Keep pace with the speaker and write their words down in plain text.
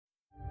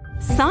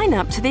Sign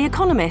up to The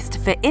Economist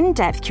for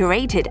in-depth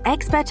curated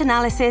expert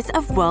analysis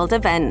of world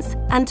events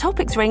and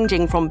topics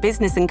ranging from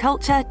business and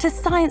culture to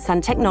science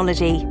and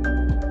technology.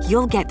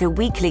 You'll get the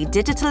weekly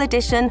digital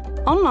edition,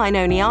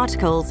 online-only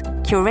articles,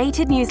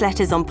 curated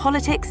newsletters on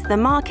politics, the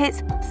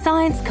markets,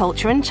 science,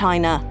 culture and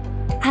China,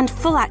 and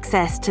full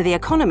access to The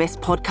Economist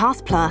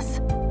Podcast Plus.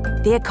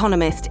 The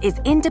Economist is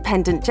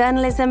independent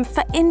journalism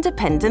for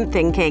independent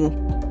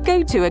thinking.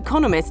 Go to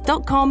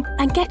economist.com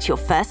and get your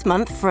first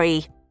month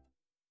free.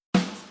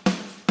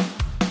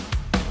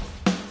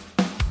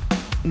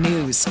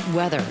 News,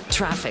 weather,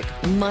 traffic,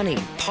 money,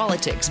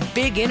 politics,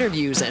 big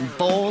interviews, and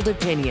bold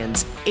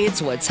opinions. It's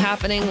what's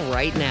happening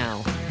right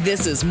now.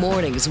 This is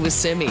Mornings with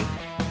Simi.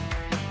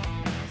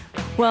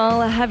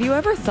 Well, have you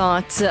ever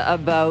thought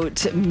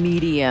about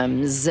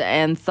mediums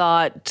and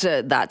thought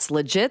that's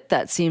legit,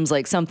 that seems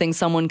like something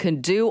someone can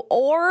do,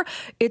 or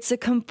it's a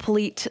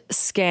complete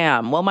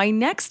scam? Well, my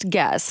next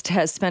guest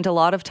has spent a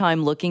lot of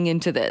time looking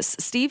into this.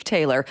 Steve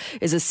Taylor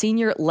is a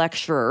senior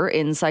lecturer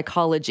in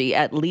psychology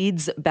at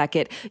Leeds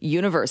Beckett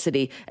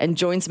University and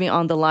joins me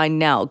on the line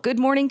now. Good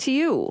morning to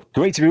you.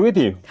 Great to be with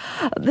you.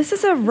 This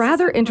is a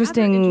rather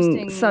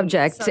interesting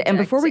subject. And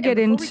before we get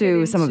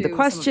into some of the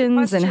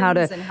questions and how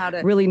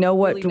to really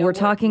know what we're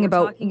talking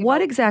about,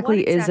 what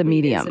exactly is a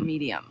medium?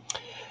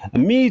 A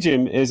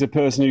medium is a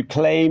person who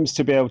claims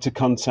to be able to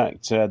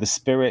contact the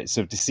spirits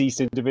of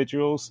deceased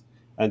individuals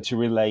and to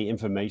relay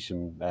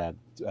information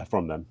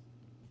from them.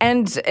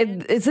 And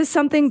is this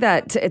something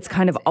that it's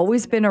kind of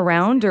always been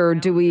around, or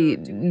do we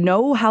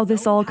know how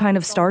this all kind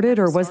of started,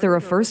 or was there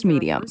a first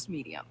medium?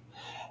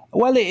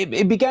 Well,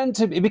 it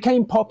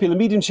became popular.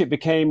 Mediumship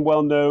became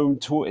well known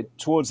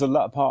towards the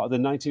latter part of the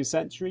 19th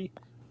century.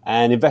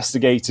 And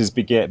investigators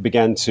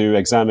began to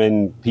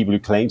examine people who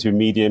claim to be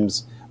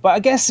mediums. But I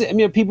guess,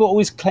 people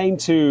always claim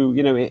to,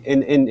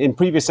 in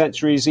previous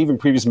centuries, even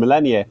previous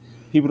millennia,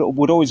 people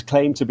would always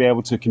claim to be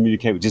able to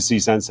communicate with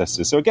deceased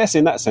ancestors. So I guess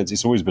in that sense,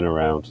 it's always been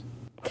around.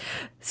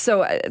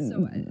 So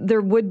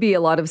there would be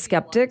a lot of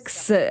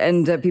skeptics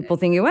and people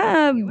thinking,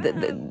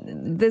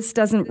 this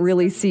doesn't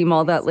really seem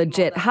all that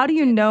legit. How do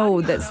you know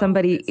that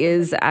somebody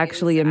is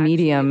actually a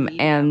medium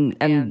and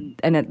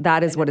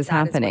that is what is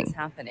happening?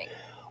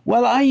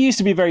 Well, I used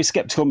to be very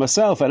skeptical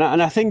myself, and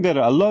I think that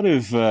a lot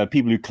of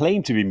people who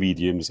claim to be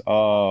mediums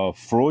are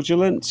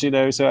fraudulent,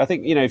 So I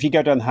think, if you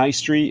go down High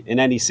Street in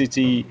any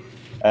city,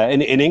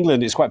 in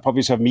England, it's quite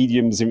popular to have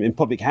mediums in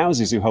public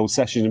houses who hold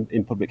sessions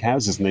in public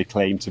houses, and they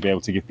claim to be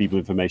able to give people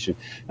information.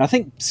 And I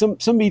think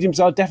some mediums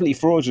are definitely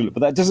fraudulent,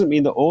 but that doesn't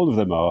mean that all of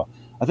them are.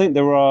 I think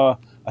there are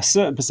a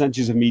certain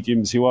percentage of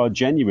mediums who are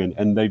genuine,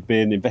 and they've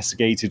been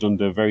investigated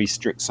under very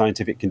strict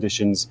scientific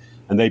conditions,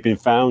 and they've been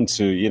found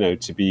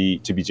to be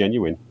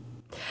genuine.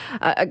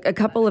 A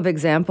couple of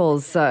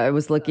examples I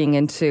was looking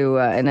into,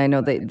 and I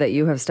know that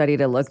you have studied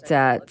and looked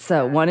at.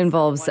 One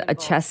involves a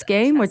chess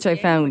game, which I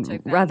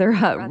found rather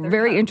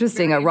very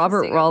interesting.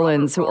 Robert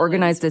Rollins, who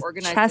organized a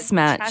chess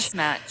match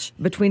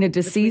between a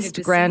deceased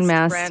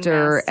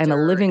grandmaster and a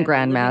living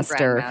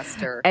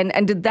grandmaster.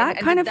 And did that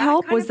kind of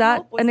help? Was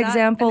that an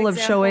example of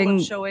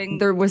showing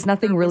there was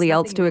nothing really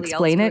else to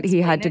explain it? He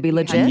had to be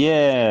legit?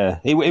 Yeah,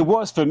 it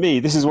was for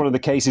me. This is one of the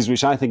cases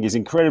which I think is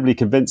incredibly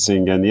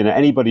convincing. And,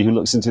 anybody who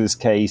looks into this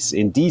case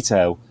in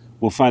detail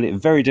will find it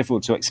very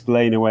difficult to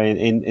explain away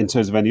in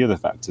terms of any other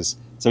factors.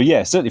 So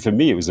yeah, certainly for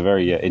me, it was a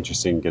very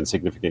interesting and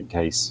significant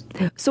case.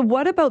 So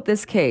what about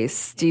this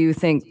case do you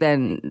think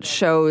then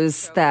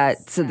shows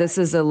that this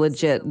is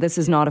this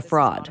is not a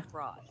fraud?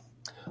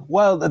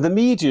 Well, the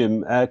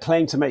medium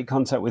claimed to make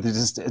contact with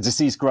a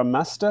deceased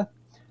grandmaster.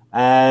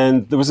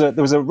 And there was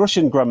a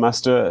Russian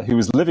grandmaster who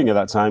was living at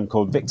that time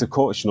called Viktor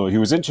Korchnoi, who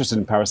was interested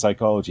in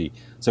parapsychology.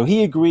 So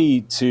he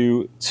agreed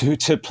to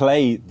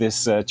play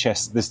this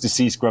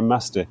deceased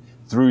grandmaster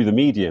through the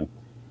medium.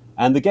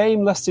 And the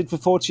game lasted for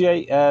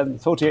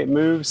 48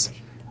 moves.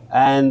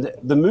 And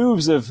the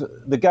moves of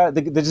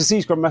the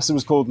deceased grandmaster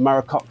was called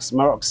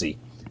Maroczy.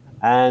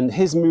 And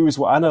his moves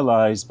were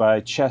analysed by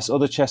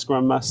other chess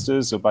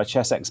grandmasters or by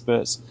chess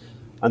experts.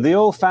 And they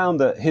all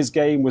found that his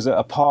game was at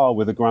a par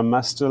with a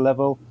grandmaster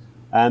level.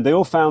 And they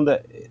all found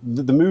that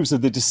the moves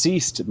of the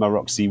deceased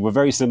Maroczy were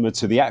very similar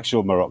to the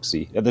actual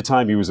Maroczy. At the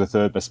time, he was the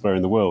third best player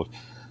in the world.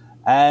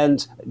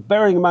 And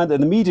bearing in mind that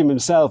the medium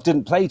himself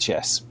didn't play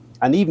chess,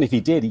 and even if he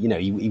did,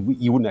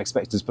 you wouldn't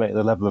expect him to play at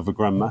the level of a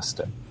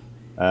grandmaster.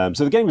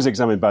 So the game was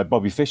examined by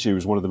Bobby Fischer, who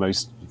was one of the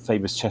most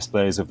famous chess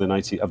players of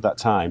that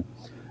time.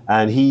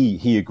 And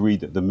he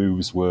agreed that the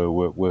moves were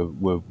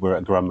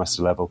at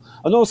grandmaster level.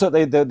 And also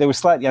they were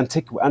slightly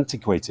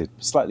antiquated,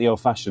 slightly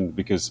old-fashioned,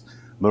 because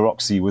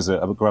Maroczy was a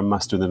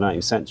grandmaster in the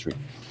 19th century.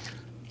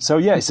 So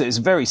yeah, it's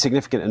very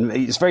significant, and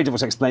it's very difficult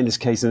to explain this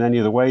case in any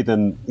other way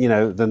than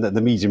that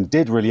the medium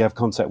did really have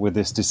contact with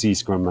this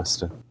deceased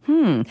grandmaster.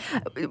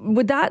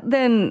 Would that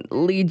then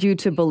lead you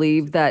to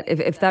believe that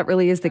if that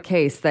really is the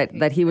case,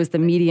 that he was the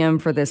medium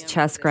for this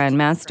chess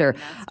grandmaster,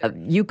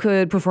 you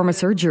could perform a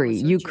surgery,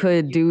 you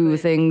could do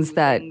things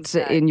that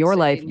in your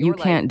life you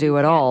can't do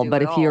at all,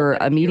 but if you're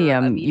a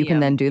medium, you can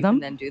then do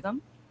them?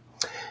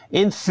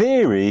 In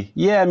theory,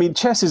 yeah. I mean,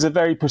 chess is a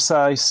very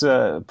precise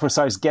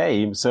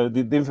game, so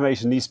the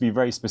information needs to be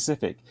very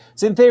specific.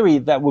 So in theory,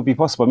 that would be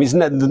possible. I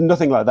mean,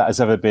 nothing like that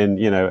has ever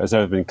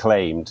been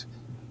claimed.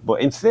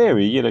 But in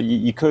theory,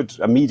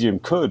 a medium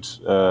could,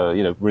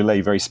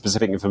 relay very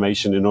specific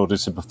information in order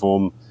to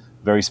perform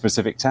very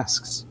specific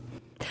tasks.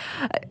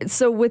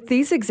 So with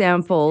these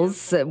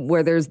examples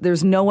where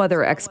there's no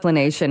other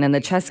explanation, and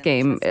the chess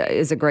game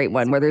is a great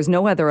one, where there's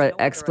no other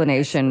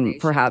explanation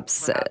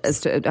perhaps as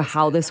to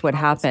how this would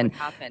happen,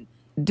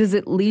 does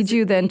it lead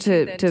you then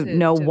to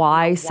know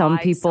why some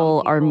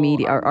people are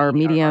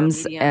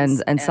mediums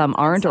and some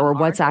aren't, or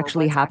what's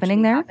actually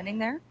happening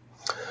there?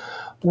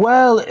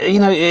 Well,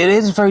 it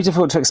is very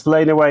difficult to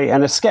explain away,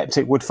 and a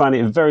skeptic would find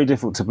it very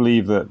difficult to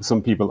believe that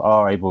some people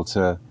are able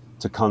to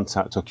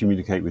contact or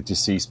communicate with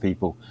deceased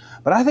people.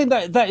 But I think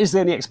that is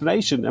the only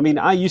explanation. I mean,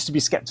 I used to be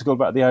skeptical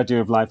about the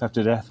idea of life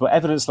after death, but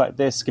evidence like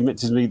this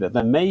convinces me that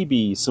there may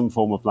be some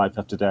form of life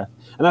after death.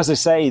 And as I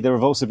say, there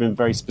have also been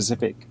very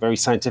specific, very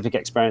scientific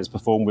experiments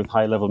performed with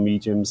high-level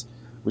mediums,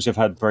 which have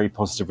had very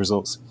positive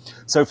results.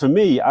 So for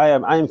me, I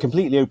am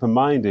completely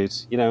open-minded,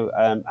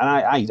 and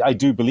I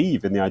do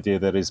believe in the idea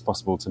that it is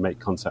possible to make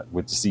contact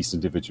with deceased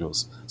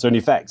individuals. So in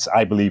effect,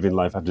 I believe in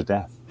life after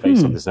death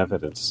based on this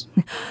evidence.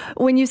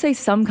 When you say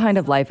some kind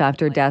of life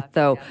after death,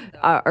 though,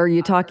 are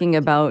you talking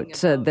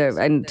about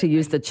and to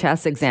use the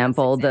chess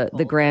example,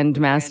 the Grand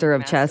Master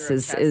of chess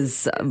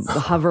is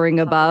hovering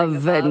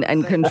above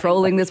and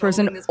controlling this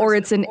person, or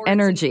it's an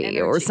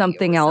energy or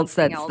something else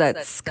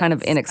that's kind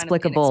of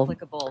inexplicable?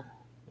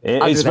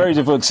 It's very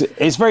difficult.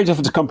 It's very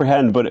difficult to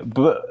comprehend,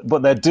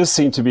 but there does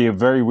seem to be a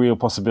very real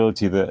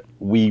possibility that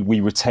we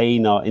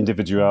retain our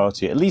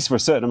individuality, at least for a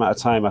certain amount of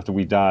time after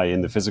we die,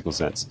 in the physical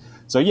sense.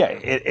 So yeah,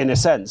 in a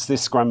sense,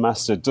 this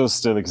Grandmaster does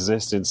still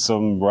exist in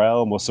some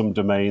realm or some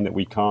domain that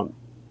we can't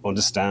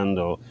understand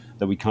or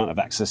that we can't have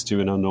access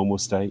to in our normal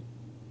state.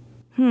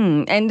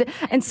 And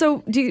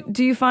so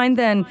do you find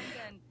then,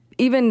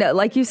 even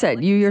like you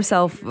said, you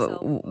yourself,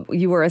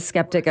 you were a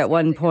skeptic at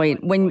one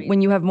point.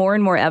 When you have more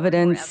and more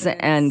evidence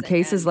and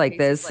cases like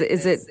this,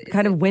 is it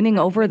kind of winning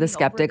over the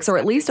skeptics, or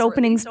at least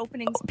opening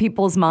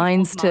people's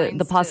minds to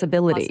the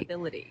possibility?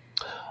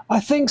 I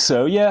think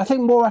so, yeah. I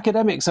think more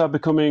academics are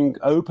becoming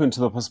open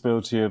to the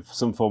possibility of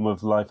some form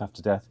of life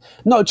after death.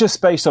 Not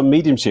just based on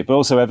mediumship, but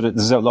also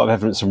there's a lot of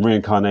evidence from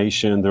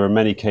reincarnation. There are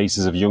many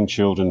cases of young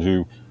children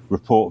who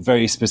report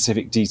very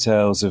specific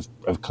details of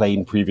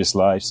claimed previous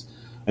lives.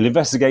 And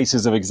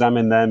investigators have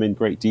examined them in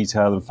great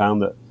detail and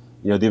found that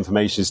the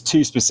information is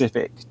too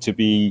specific to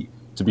be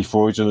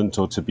fraudulent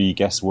or to be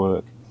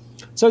guesswork.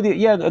 So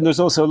and there's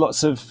also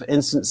lots of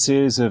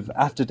instances of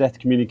after-death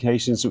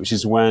communications, which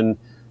is when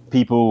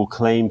people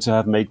claim to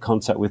have made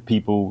contact with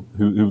people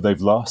who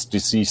they've lost,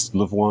 deceased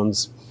loved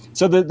ones.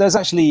 So there's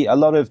actually a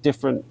lot of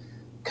different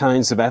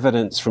kinds of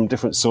evidence from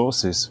different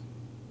sources.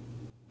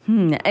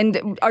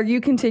 And are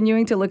you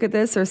continuing to look at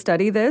this or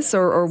study this,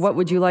 or what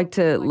would you like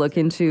to look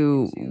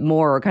into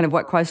more, or kind of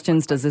what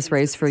questions does this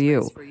raise for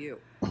you?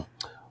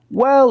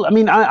 Well, I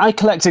mean, I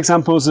collect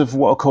examples of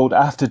what are called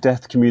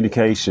after-death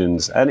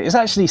communications, and it's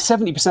actually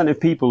 70% of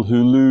people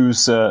who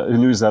lose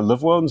their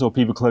loved ones or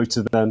people close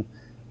to them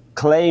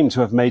claim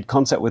to have made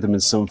contact with them in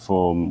some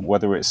form,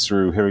 whether it's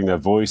through hearing their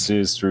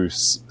voices, through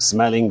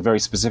smelling very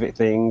specific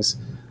things,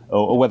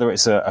 or whether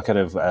it's a kind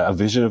of a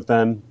vision of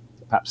them,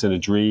 perhaps in a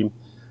dream.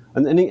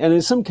 And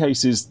in some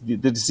cases, the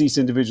deceased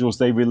individuals,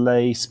 they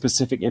relay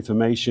specific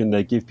information.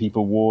 They give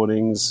people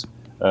warnings,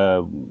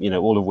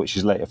 all of which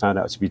is later found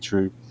out to be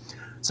true.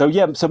 So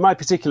my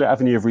particular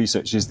avenue of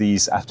research is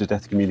these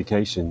after-death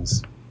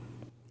communications.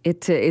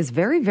 It is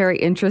very, very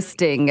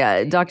interesting.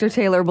 Dr.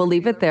 Taylor, we'll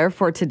leave it there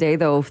for today,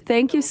 though.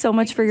 Thank you so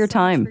much for your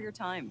time.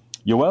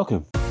 You're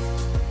welcome.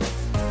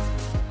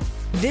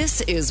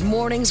 This is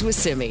Mornings with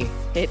Simi.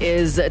 It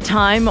is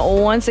time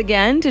once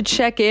again to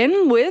check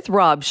in with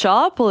Rob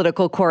Shaw,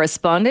 political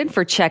correspondent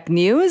for Czech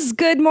News.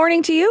 Good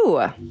morning to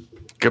you.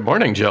 Good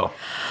morning, Jill.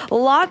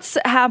 Lots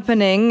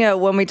happening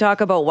when we talk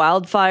about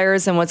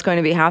wildfires and what's going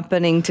to be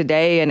happening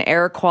today and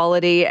air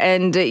quality.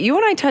 And you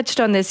and I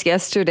touched on this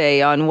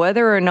yesterday on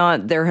whether or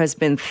not there has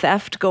been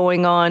theft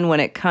going on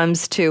when it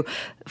comes to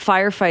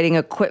firefighting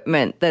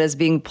equipment that is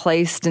being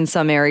placed in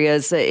some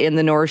areas in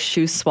the North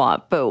Shoe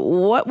Swamp. But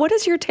what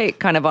is your take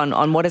kind of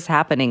on what is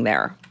happening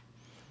there?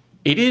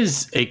 It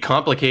is a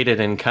complicated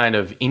and kind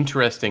of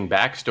interesting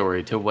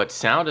backstory to what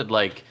sounded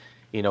like,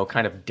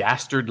 kind of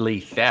dastardly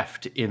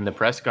theft in the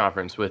press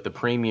conference with the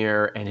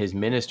premier and his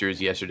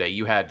ministers yesterday.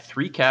 You had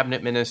 3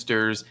 cabinet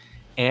ministers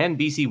and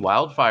BC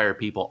wildfire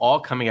people all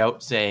coming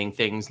out saying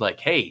things like,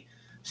 hey,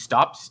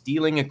 stop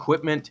stealing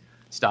equipment,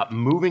 stop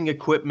moving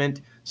equipment,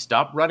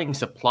 stop running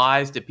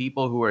supplies to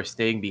people who are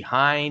staying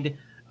behind,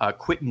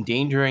 quit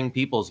endangering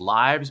people's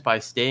lives by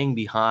staying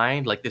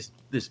behind, like this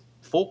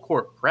full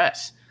court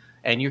press.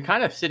 And you're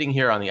kind of sitting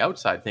here on the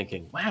outside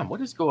thinking, wow, what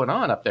is going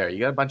on up there? You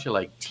got a bunch of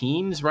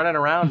teens running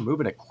around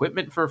moving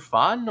equipment for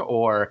fun,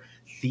 or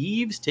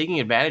thieves taking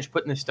advantage,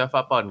 putting this stuff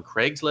up on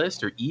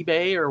Craigslist or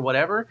eBay or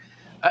whatever.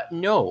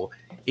 No,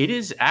 it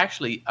is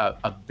actually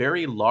a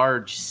very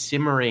large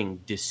simmering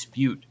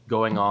dispute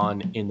going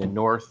on in the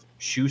North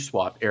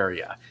Shuswap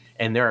area.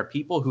 And there are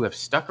people who have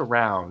stuck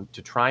around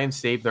to try and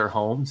save their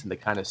homes in the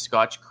kind of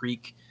Scotch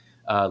Creek,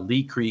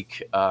 Lee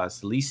Creek,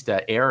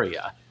 Celista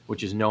area,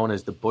 which is known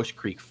as the Bush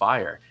Creek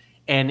Fire.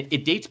 And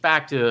it dates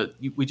back to,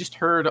 we just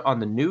heard on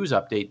the news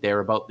update there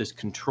about this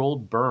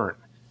controlled burn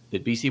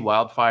that BC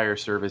Wildfire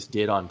Service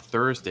did on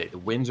Thursday. The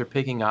winds are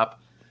picking up.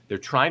 They're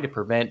trying to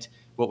prevent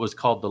what was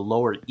called the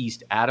Lower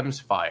East Adams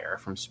Fire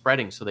from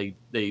spreading. So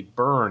they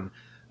burn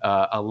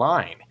a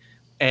line.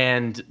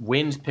 And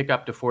winds pick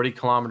up to 40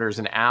 kilometers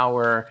an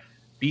hour.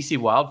 BC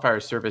Wildfire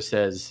Service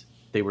says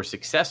they were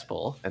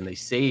successful and they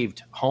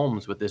saved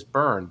homes with this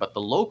burn, but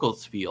the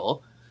locals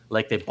feel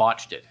like they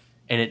botched it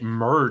and it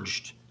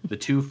merged the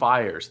two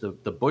fires,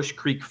 the Bush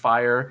Creek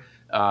Fire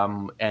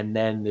and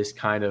then this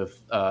kind of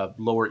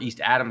Lower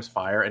East Adams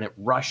Fire, and it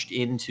rushed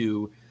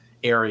into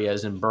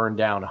areas and burned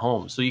down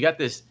homes. So you got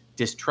this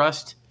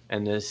distrust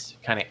and this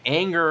kind of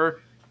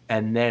anger,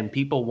 and then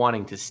people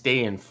wanting to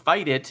stay and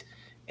fight it,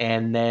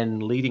 and then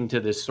leading to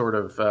this sort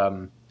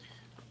of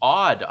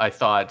odd, I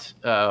thought,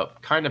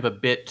 kind of a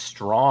bit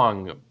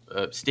strong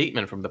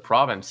statement from the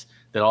province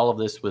that all of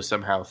this was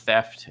somehow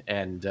theft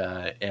and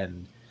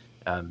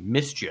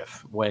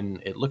mischief,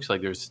 when it looks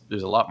like there's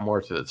a lot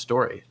more to the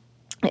story.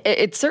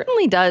 It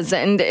certainly does.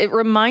 And it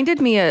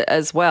reminded me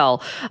as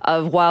well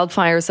of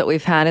wildfires that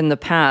we've had in the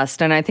past.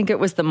 And I think it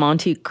was the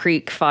Monty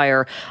Creek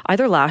fire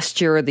either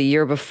last year or the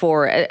year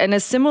before. And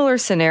a similar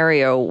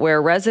scenario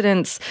where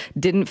residents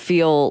didn't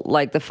feel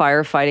like the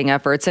firefighting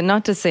efforts, and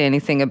not to say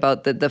anything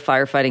about the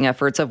firefighting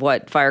efforts of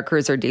what fire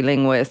crews are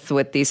dealing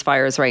with these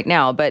fires right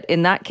now. But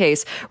in that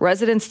case,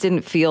 residents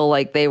didn't feel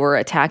like they were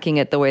attacking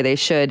it the way they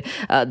should.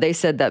 They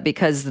said that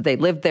because they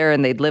lived there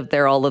and they'd lived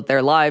there all of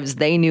their lives,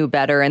 they knew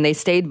better and they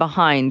stayed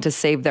behind to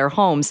save their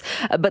homes.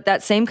 But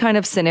that same kind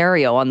of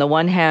scenario, on the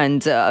one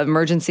hand,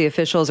 emergency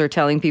officials are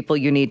telling people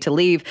you need to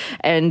leave.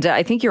 And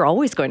I think you're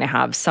always going to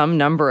have some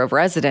number of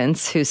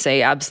residents who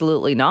say,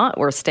 absolutely not,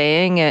 we're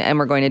staying and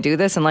we're going to do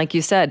this. And like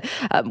you said,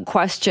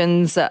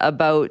 questions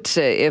about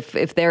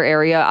if their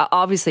area,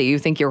 obviously you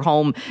think your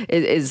home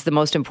is the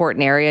most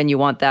important area and you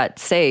want that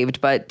saved,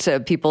 but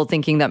people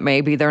thinking that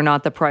maybe they're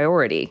not the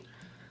priority.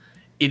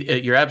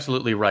 You're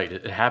absolutely right.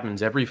 It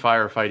happens every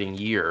firefighting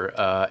year.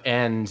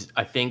 And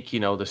I think,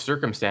 the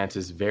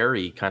circumstances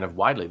vary kind of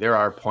widely. There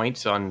are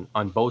points on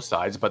both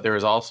sides, but there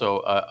is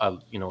also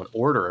an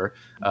order,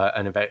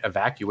 an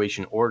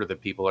evacuation order that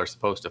people are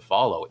supposed to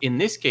follow. In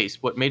this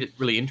case, what made it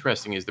really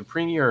interesting is the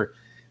Premier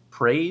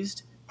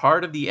praised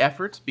part of the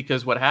efforts,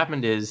 because what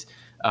happened is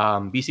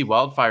BC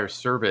Wildfire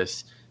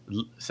Service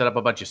set up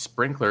a bunch of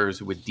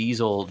sprinklers with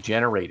diesel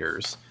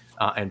generators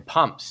and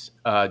pumps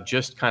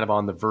just kind of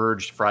on the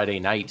verge Friday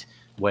night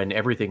when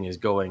everything is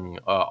going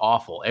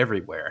awful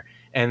everywhere.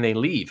 And they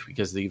leave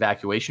because the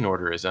evacuation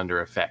order is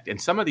under effect. And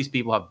some of these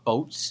people have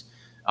boats.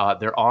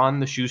 They're on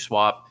the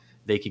Shuswap.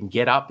 They can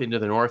get up into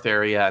the north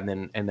area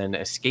and then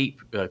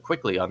escape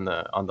quickly on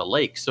the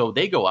lake. So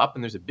they go up,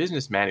 and there's a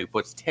businessman who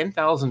puts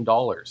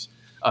 $10,000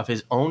 of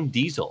his own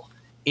diesel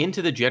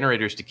into the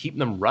generators to keep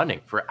them running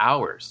for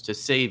hours to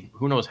save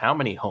who knows how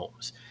many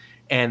homes.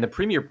 And the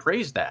Premier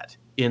praised that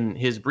in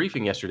his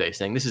briefing yesterday,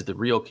 saying this is the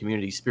real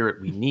community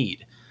spirit we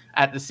need.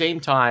 At the same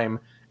time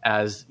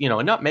as,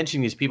 and not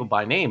mentioning these people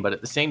by name, but at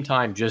the same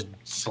time just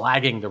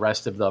slagging the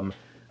rest of them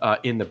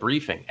in the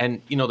briefing.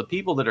 And, the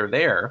people that are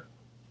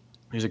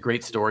there's a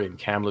great story in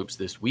Kamloops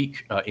this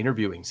week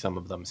interviewing some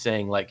of them,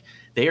 saying like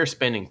they are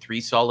spending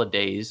 3 solid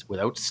days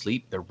without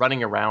sleep. They're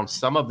running around.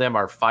 Some of them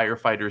are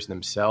firefighters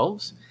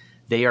themselves.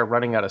 They are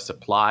running out of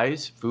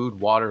supplies, food,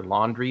 water,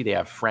 laundry. They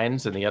have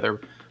friends in the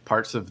other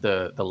parts of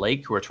the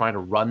lake who are trying to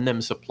run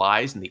them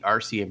supplies, and the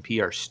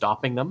RCMP are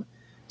stopping them,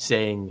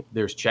 saying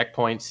there's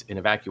checkpoints and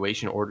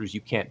evacuation orders.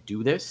 You can't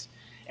do this.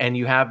 And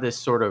you have this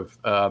sort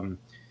of, kind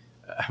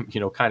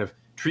of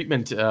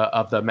treatment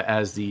of them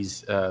as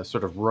these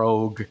sort of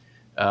rogue,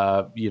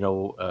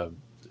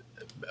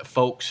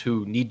 folks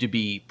who need to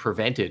be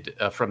prevented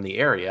from the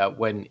area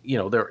when,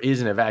 there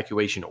is an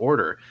evacuation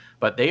order.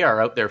 But they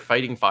are out there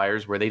fighting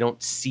fires where they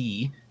don't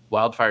see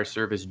Wildfire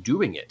Service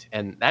doing it.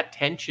 And that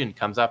tension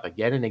comes up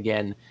again and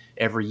again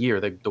every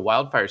year. The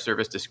Wildfire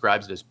Service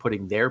describes it as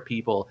putting their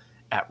people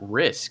at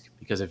risk,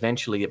 because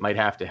eventually it might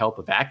have to help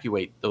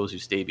evacuate those who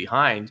stay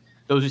behind.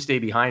 Those who stay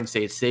behind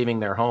say it's saving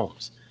their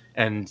homes.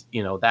 And,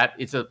 that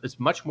it's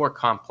much more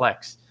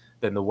complex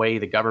than the way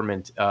the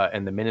government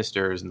and the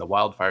ministers and the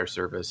Wildfire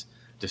Service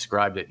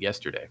described it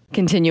yesterday.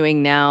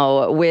 Continuing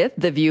now with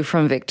The View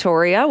from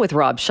Victoria with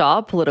Rob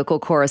Shaw, political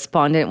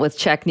correspondent with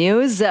Czech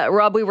News.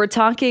 Rob, we were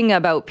talking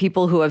about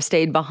people who have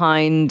stayed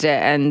behind,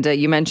 and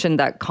you mentioned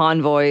that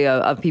convoy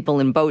of people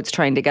in boats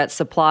trying to get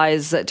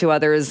supplies to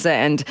others,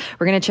 and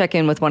we're going to check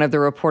in with one of the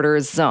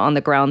reporters on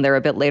the ground there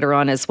a bit later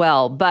on as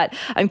well. But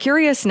I'm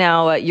curious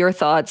now your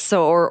thoughts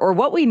or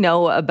what we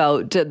know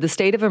about the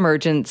state of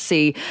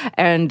emergency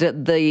and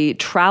the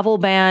travel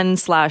ban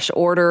 /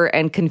 order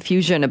and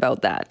confusion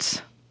about that.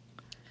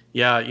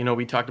 Yeah,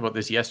 we talked about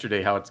this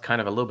yesterday, how it's kind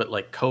of a little bit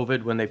like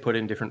COVID when they put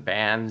in different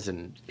bans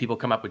and people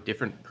come up with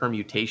different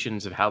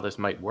permutations of how this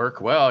might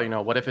work. Well,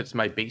 what if it's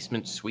my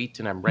basement suite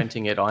and I'm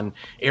renting it on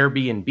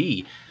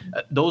Airbnb?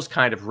 Those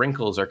kind of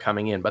wrinkles are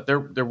coming in. But there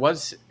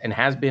was and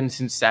has been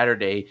since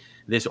Saturday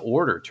this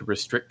order to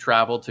restrict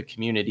travel to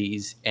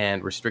communities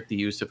and restrict the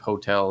use of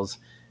hotels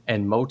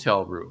and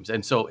motel rooms.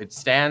 And so it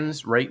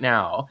stands right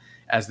now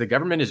as the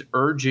government is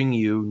urging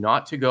you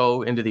not to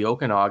go into the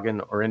Okanagan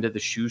or into the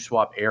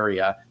Shuswap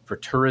area for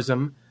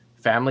tourism,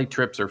 family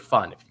trips, or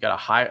fun. If you've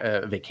got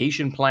a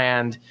vacation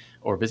planned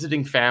or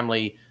visiting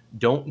family,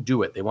 don't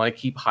do it. They want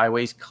to keep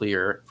highways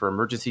clear for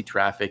emergency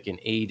traffic and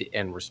aid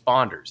and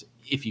responders.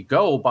 If you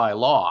go by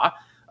law,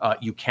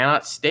 you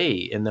cannot stay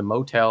in the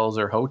motels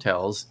or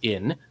hotels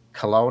in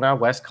Kelowna,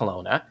 West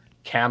Kelowna,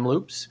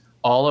 Kamloops,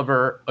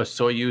 Oliver,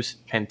 Osoyoos,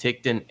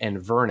 Penticton,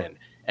 and Vernon.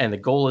 And the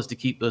goal is to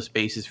keep those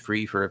spaces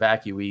free for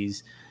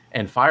evacuees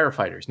and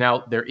firefighters.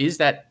 Now, there is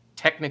that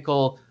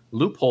technical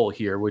loophole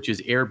here, which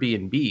is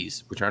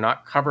Airbnbs, which are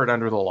not covered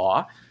under the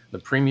law. The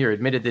premier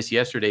admitted this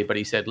yesterday, but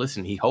he said,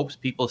 listen, he hopes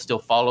people still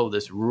follow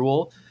this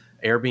rule.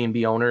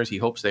 Airbnb owners, he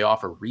hopes they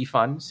offer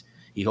refunds.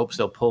 He hopes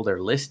they'll pull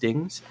their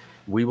listings.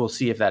 We will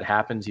see if that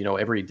happens.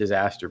 Every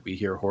disaster, we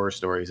hear horror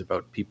stories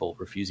about people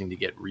refusing to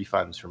get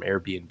refunds from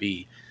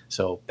Airbnb.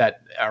 So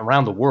that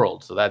around the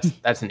world. So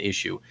that's an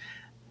issue.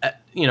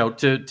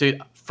 To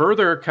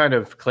further kind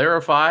of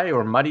clarify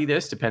or muddy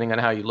this, depending on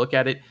how you look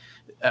at it,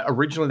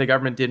 originally the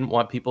government didn't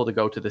want people to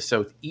go to the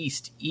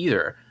southeast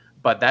either,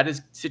 but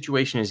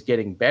situation is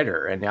getting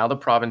better. And now the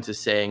province is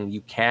saying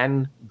you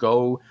can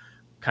go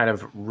kind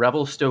of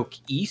Revelstoke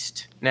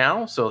east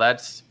now. So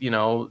that's,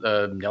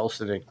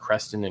 Nelson and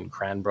Creston and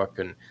Cranbrook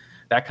and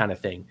that kind of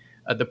thing.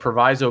 The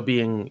proviso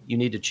being you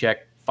need to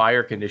check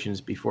fire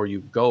conditions before you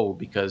go,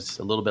 because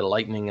a little bit of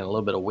lightning and a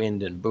little bit of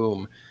wind and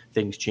boom,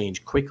 things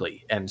change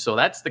quickly. And so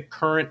that's the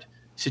current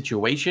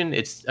situation.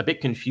 It's a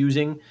bit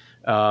confusing,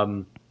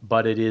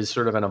 but it is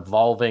sort of an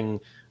evolving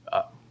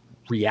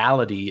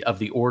reality of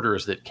the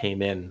orders that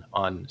came in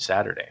on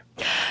Saturday.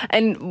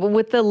 And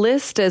with the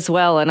list as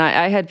well, and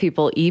I had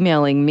people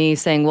emailing me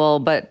saying, well,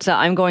 but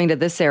I'm going to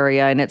this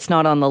area and it's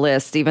not on the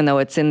list, even though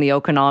it's in the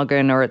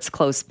Okanagan or it's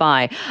close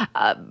by.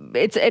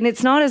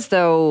 It's not as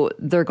though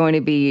they're going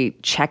to be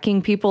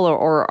checking people,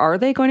 or are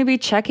they going to be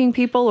checking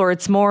people? Or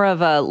it's more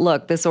of a,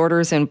 look, this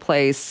order's in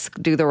place,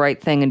 do the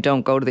right thing and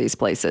don't go to these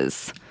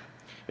places.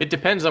 It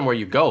depends on where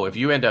you go. If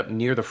you end up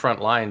near the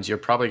front lines, you're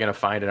probably going to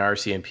find an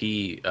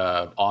RCMP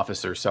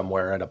officer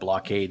somewhere at a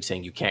blockade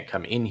saying you can't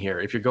come in here.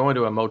 If you're going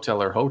to a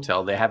motel or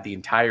hotel, they have the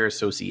entire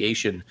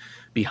association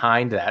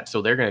behind that.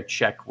 So they're going to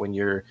check when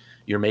you're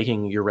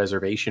making your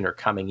reservation or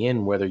coming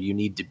in whether you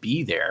need to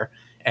be there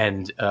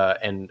and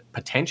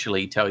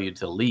potentially tell you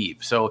to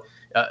leave. So,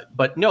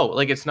 but no,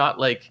 it's not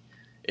like,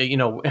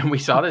 and we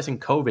saw this in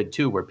COVID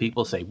too, where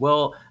people say,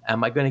 well,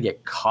 am I going to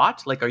get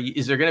caught?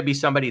 Is there going to be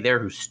somebody there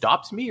who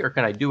stops me, or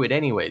can I do it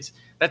anyways?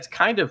 That's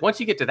kind of, once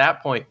you get to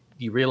that point,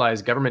 you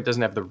realize government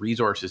doesn't have the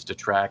resources to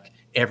track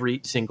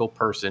every single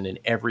person in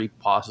every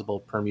possible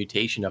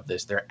permutation of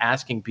this. They're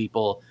asking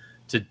people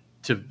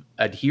to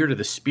adhere to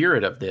the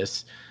spirit of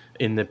this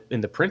in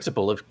the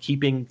principle of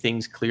keeping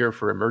things clear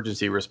for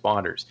emergency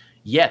responders.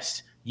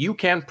 Yes, you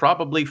can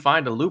probably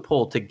find a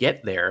loophole to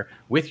get there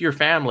with your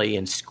family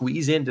and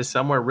squeeze into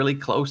somewhere really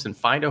close and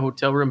find a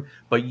hotel room,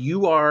 but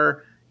you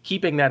are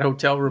keeping that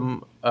hotel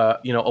room,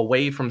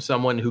 away from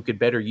someone who could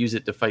better use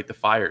it to fight the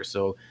fire.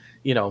 So,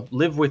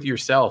 live with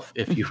yourself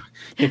if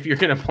you're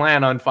going to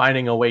plan on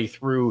finding a way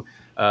through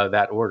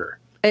that order.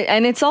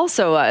 And it's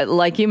also,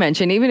 like you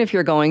mentioned, even if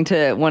you're going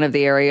to one of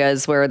the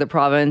areas where the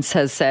province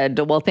has said,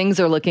 well, things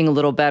are looking a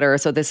little better,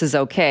 so this is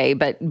okay,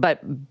 but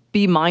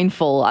be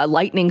mindful, a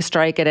lightning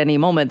strike at any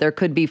moment, there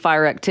could be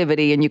fire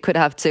activity and you could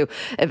have to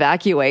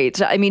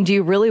evacuate. I mean, do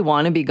you really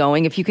want to be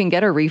going? If you can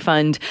get a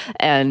refund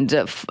and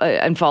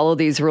follow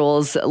these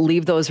rules,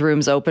 leave those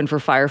rooms open for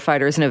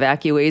firefighters and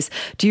evacuees,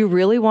 do you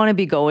really want to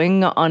be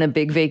going on a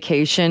big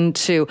vacation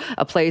to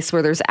a place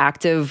where there's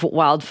active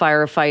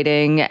wildfire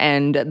fighting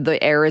and the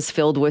air is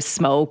filled with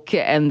smoke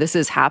and this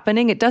is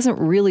happening? It doesn't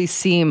really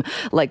seem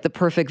like the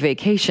perfect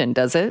vacation,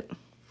 does it?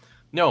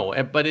 No,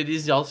 but it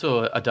is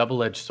also a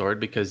double-edged sword,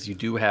 because you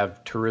do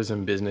have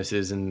tourism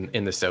businesses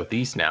in the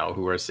Southeast now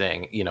who are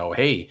saying,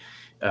 hey,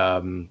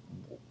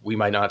 we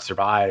might not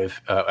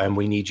survive and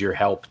we need your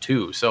help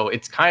too. So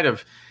it's kind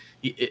of,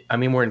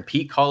 we're in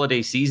peak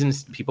holiday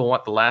seasons. People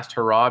want the last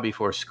hurrah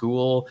before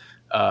school.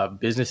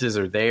 Businesses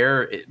are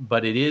there,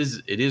 but it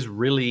is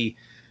really,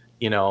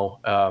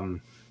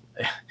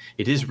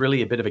 it is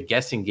really a bit of a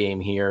guessing game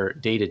here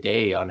day to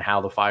day on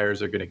how the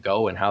fires are going to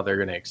go and how they're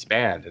going to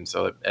expand. And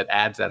so it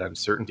adds that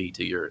uncertainty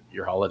to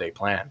your holiday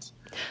plans.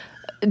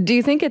 Do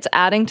you think it's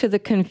adding to the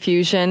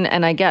confusion?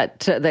 And I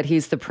get that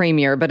he's the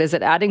premier, but is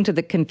it adding to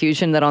the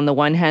confusion that on the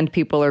one hand,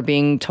 people are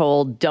being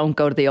told, don't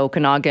go to the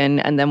Okanagan,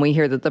 and then we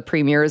hear that the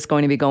premier is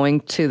going to be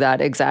going to that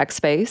exact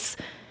space?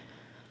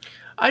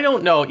 I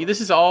don't know.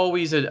 This is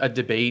always a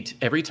debate.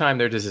 Every time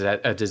there's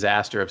a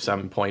disaster of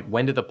some point,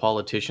 when do the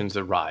politicians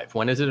arrive?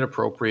 When is it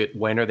appropriate?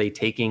 When are they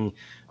taking,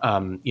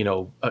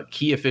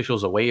 key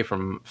officials away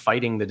from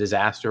fighting the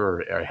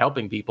disaster or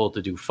helping people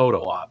to do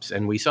photo ops?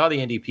 And we saw the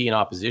NDP in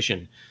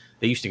opposition.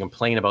 They used to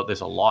complain about this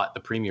a lot. The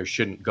premier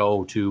shouldn't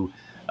go to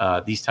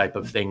these type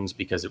of things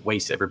because it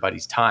wastes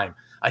everybody's time.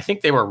 I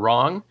think they were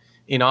wrong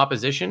in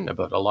opposition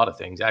about a lot of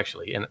things,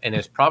 actually. And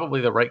it's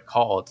probably the right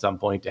call at some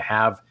point to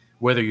have,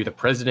 whether you're the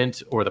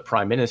president or the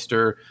prime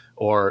minister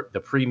or the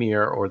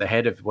premier or the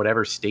head of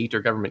whatever state or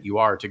government you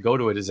are, to go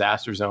to a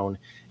disaster zone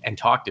and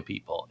talk to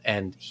people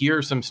and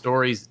hear some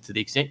stories to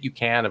the extent you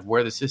can of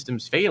where the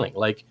system's failing,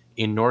 like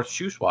in North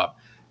Shuswap.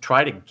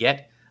 Try to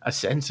get a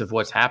sense of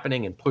what's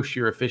happening and push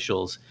your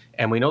officials.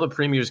 And we know the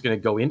premier is going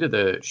to go into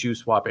the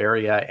Shuswap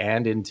area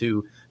and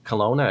into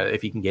Kelowna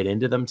if he can get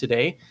into them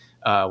today.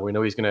 We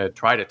know he's going to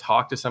try to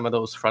talk to some of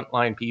those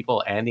frontline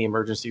people and the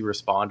emergency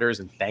responders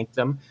and thank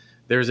them.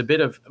 There's a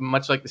bit of,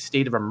 much like the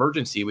state of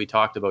emergency we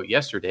talked about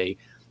yesterday,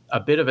 a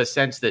bit of a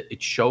sense that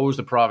it shows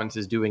the province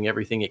is doing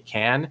everything it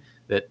can,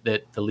 that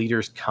the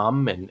leaders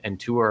come and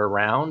tour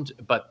around,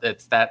 but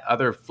that's that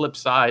other flip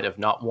side of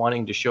not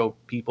wanting to show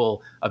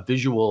people a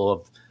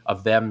visual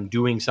of them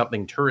doing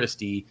something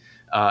touristy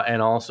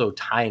and also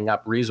tying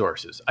up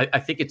resources. I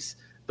think it's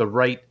the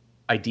right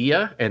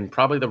idea and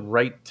probably the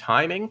right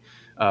timing.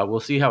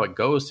 We'll see how it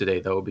goes today,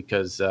 though,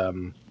 because,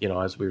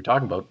 as we were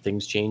talking about,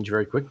 things change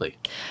very quickly.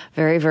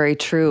 Very, very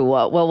true.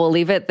 Well, we'll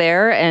leave it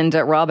there. And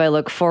Rob, I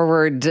look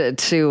forward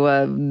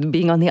to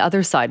being on the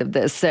other side of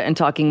this and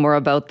talking more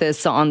about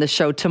this on the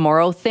show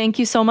tomorrow. Thank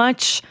you so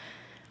much.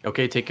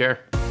 Okay, take care.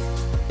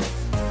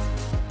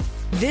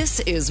 This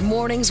is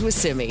Mornings with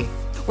Simi.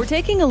 We're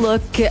taking a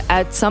look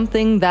at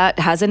something that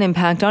has an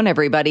impact on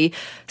everybody,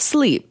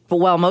 sleep.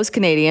 While most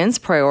Canadians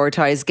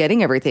prioritize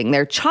getting everything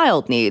their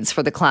child needs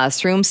for the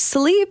classroom,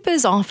 sleep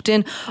is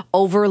often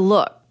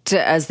overlooked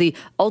as the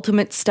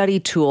ultimate study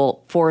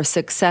tool for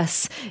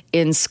success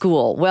in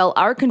school. Well,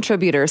 our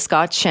contributor,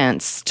 Scott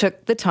Shantz,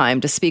 took the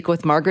time to speak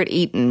with Margaret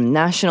Eaton,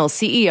 National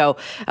CEO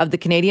of the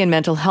Canadian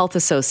Mental Health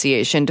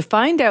Association, to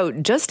find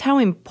out just how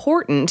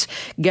important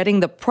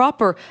getting the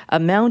proper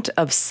amount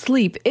of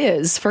sleep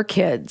is for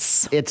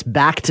kids. It's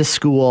back to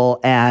school,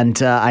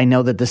 and I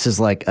know that this is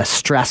like a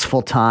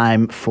stressful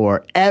time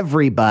for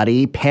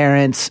everybody,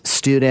 parents,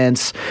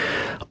 students,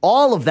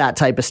 all of that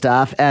type of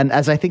stuff. And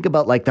as I think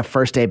about like the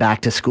first day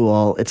back to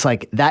school, it's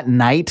like that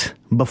night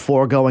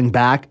before going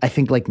back, I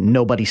think like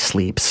nobody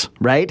sleeps,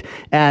 right?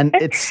 And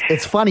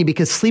it's funny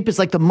because sleep is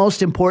like the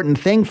most important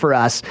thing for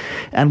us,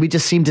 and we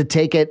just seem to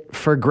take it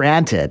for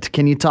granted.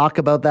 Can you talk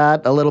about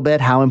that a little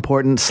bit, how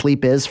important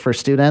sleep is for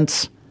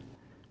students?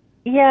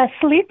 Yeah,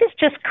 sleep is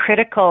just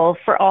critical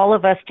for all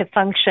of us to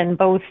function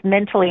both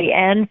mentally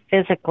and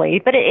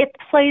physically, but it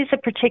plays a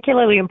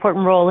particularly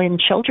important role in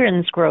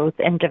children's growth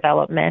and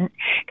development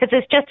because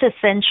it's just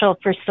essential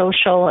for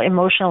social,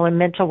 emotional, and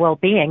mental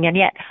well-being. And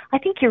yet, I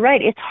think you're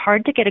right, it's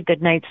hard to get a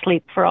good night's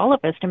sleep for all of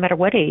us, no matter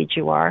what age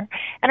you are.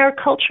 And our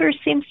culture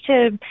seems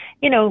to,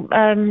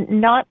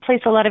 not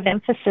place a lot of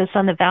emphasis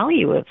on the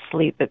value of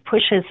sleep. It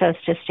pushes us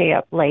to stay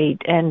up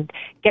late and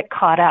get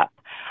caught up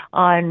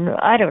on,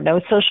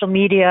 social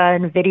media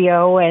and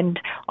video and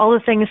all the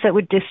things that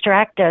would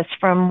distract us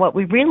from what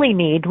we really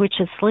need, which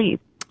is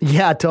sleep.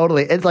 Yeah,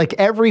 totally. It's like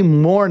every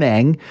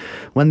morning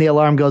when the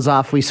alarm goes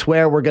off, we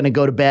swear we're going to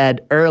go to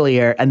bed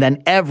earlier. And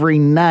then every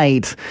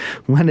night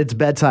when it's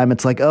bedtime,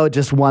 it's like, oh,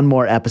 just one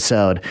more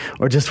episode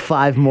or just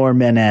 5 more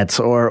minutes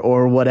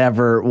or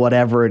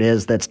whatever it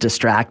is that's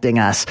distracting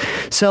us.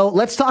 So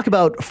let's talk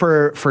about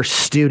for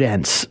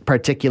students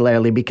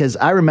particularly, because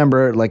I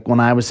remember like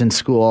when I was in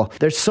school,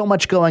 there's so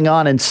much going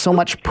on and so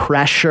much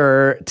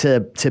pressure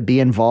to be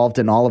involved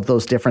in all of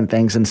those different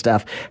things and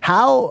stuff.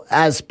 How,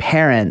 as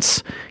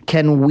parents,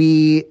 can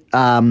we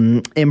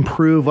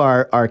improve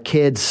our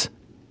kids'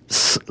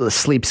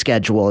 sleep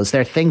schedule? Is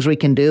there things we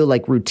can do,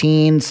 like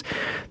routines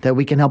that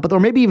we can help with, or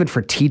maybe even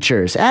for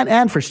teachers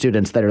and for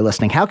students that are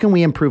listening? How can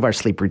we improve our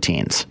sleep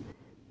routines?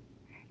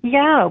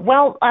 Yeah,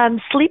 well,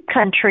 Sleep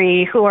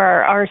Country, who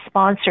are our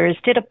sponsors,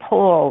 did a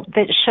poll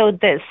that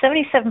showed that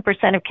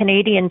 77% of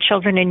Canadian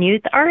children and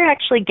youth are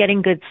actually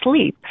getting good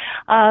sleep,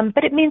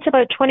 but it means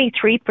about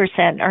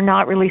 23% are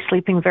not really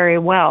sleeping very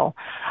well.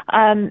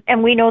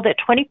 And we know that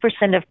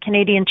 20% of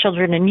Canadian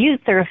children and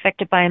youth are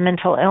affected by a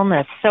mental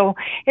illness. So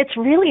it's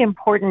really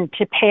important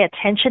to pay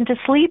attention to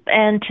sleep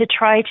and to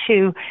try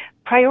to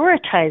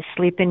prioritize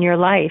sleep in your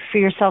life for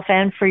yourself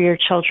and for your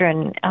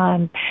children.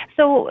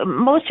 So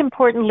most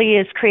importantly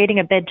is creating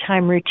a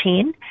bedtime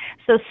routine.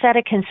 So set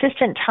a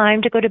consistent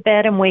time to go to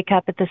bed and wake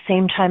up at the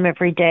same time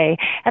every day.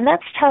 And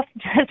that's tough,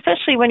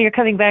 especially when you're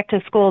coming back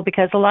to school,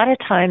 because a lot of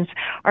times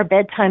our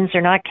bedtimes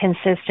are not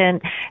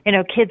consistent.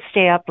 Kids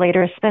stay up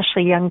later,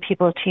 especially young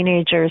people,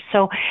 teenagers.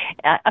 So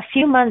a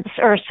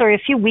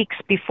few weeks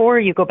before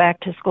you go back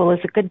to school is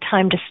a good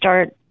time to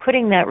start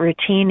putting that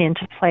routine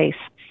into place.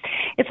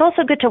 It's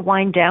also good to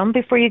wind down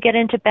before you get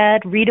into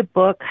bed, read a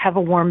book, have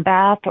a warm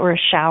bath or a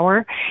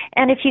shower,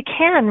 and if you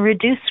can,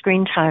 reduce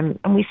screen time.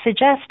 And we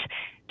suggest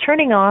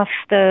turning off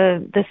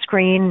the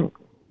screen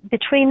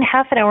between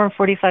half an hour and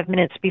 45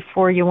 minutes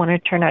before you want to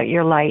turn out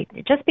your light,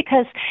 just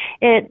because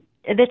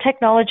the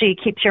technology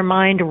keeps your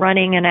mind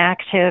running and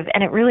active,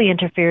 and it really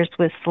interferes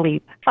with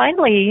sleep.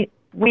 Finally,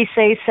 we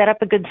say set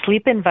up a good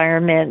sleep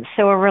environment.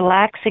 So a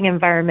relaxing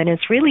environment is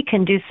really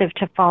conducive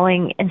to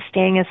falling and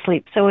staying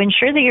asleep. So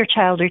ensure that your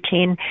child or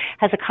teen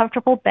has a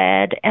comfortable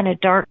bed and a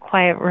dark,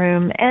 quiet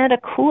room and a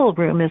cool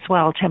room as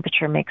well.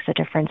 Temperature makes a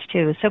difference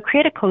too. So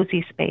create a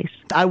cozy space.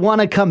 I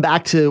want to come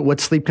back to what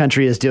Sleep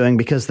Country is doing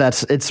because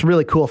it's a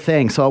really cool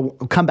thing. So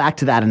I'll come back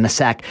to that in a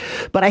sec.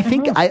 But I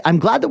think I'm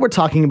glad that we're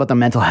talking about the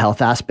mental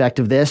health aspect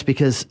of this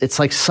because it's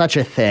like such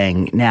a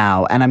thing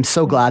now. And I'm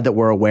so glad that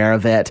we're aware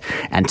of it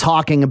and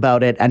talking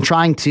about it and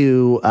trying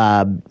to,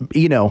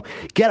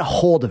 get a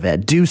hold of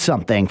it, do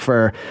something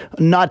for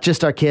not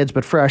just our kids,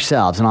 but for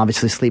ourselves. And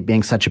obviously sleep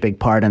being such a big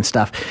part and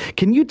stuff.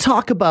 Can you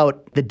talk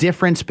about the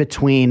difference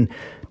between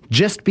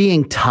just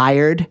being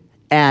tired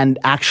and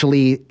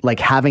actually like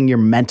having your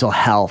mental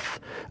health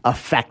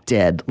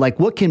affected? Like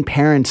what can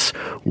parents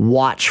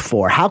watch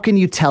for? How can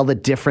you tell the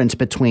difference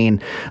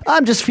between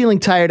I'm just feeling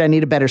tired, I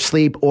need a better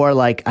sleep, or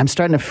like I'm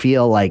starting to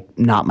feel like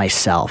not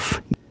myself?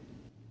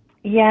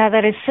 Yeah,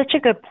 that is such a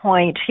good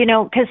point.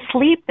 Because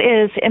sleep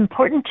is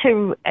important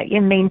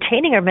in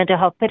maintaining our mental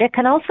health, but it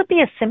can also be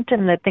a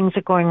symptom that things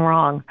are going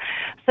wrong.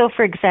 So,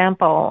 for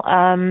example,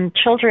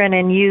 children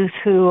and youth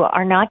who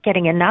are not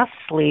getting enough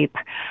sleep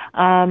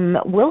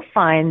will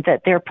find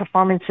that their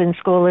performance in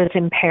school is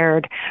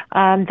impaired.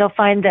 They'll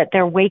find that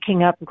they're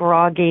waking up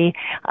groggy.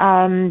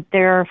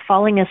 They're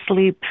falling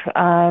asleep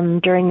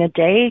during the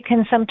day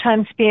can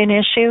sometimes be an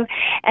issue.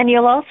 And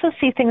you'll also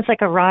see things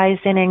like a rise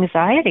in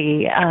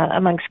anxiety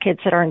amongst kids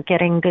that aren't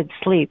getting good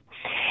sleep.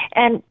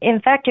 And in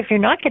fact, if you're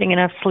not getting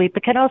enough sleep,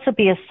 it can also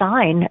be a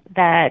sign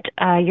that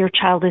your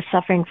child is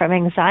suffering from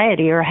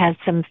anxiety or has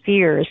some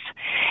fears.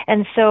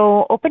 And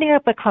so opening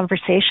up a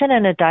conversation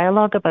and a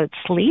dialogue about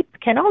sleep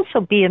can also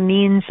be a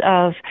means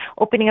of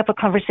opening up a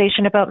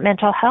conversation about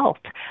mental health.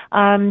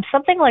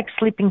 Something like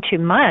sleeping too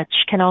much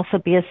can also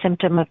be a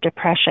symptom of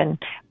depression.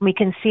 We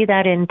can see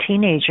that in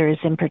teenagers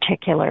in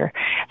particular.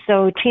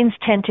 So teens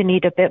tend to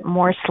need a bit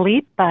more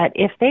sleep, but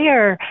if they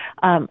are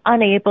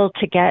unable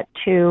to get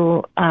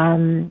to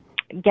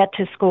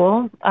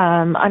school,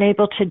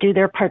 unable to do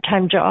their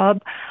part-time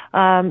job,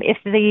 if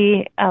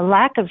the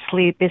lack of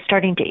sleep is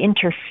starting to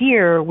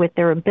interfere with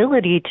their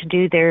ability to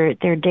do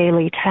their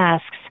daily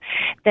tasks,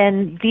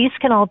 then these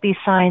can all be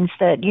signs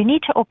that you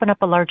need to open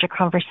up a larger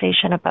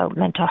conversation about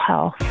mental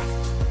health.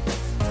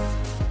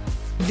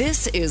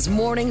 This is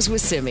Mornings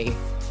with Simi.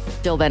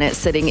 Jill Bennett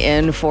sitting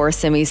in for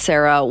Simi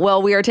Sarah.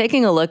 Well, we are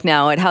taking a look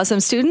now at how some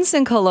students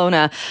in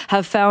Kelowna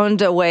have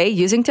found a way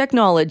using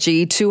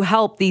technology to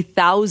help the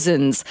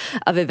thousands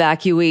of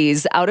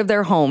evacuees out of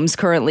their homes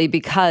currently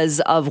because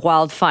of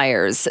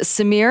wildfires.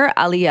 Samir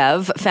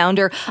Aliyev,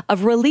 founder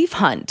of Relief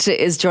Hunt,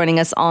 is joining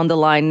us on the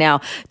line now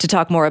to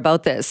talk more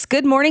about this.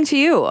 Good morning to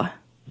you.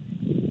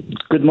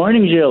 Good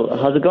morning, Jill.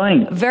 How's it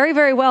going? Very,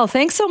 very well.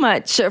 Thanks so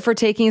much for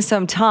taking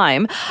some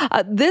time.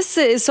 This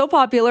is so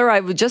popular.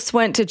 I just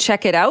went to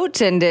check it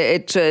out, and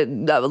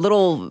a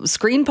little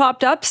screen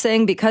popped up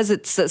saying because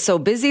it's so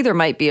busy, there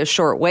might be a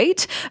short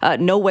wait.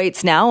 No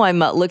waits now. I'm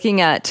looking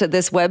at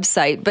this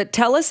website. But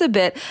tell us a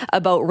bit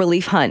about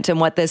Relief Hunt and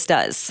what this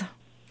does.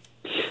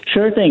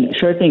 Sure thing.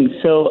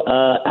 So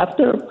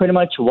after pretty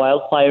much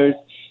wildfires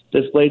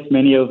displaced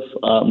many of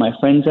my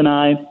friends and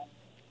I,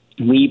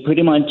 we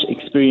pretty much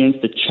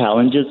experienced the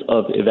challenges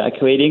of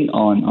evacuating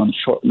on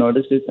short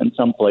notices in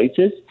some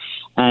places.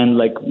 And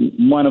like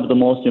one of the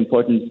most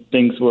important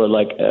things were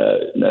like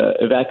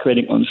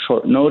evacuating on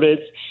short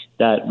notice,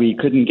 that we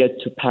couldn't get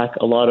to pack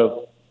a lot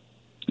of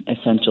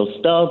essential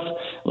stuff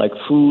like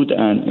food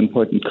and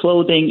important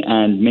clothing,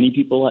 and many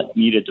people had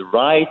needed a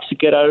ride to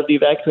get out of the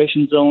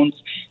evacuation zones.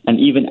 And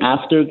even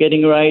after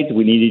getting a ride,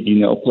 we needed,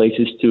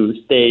 places to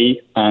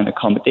stay and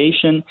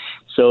accommodation.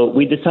 So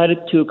we decided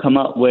to come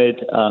up with,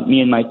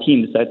 me and my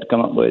team decided to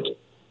come up with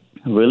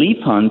Relief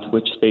Hunt,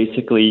 which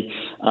basically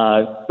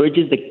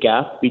bridges the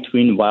gap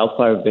between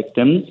wildfire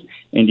victims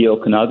in the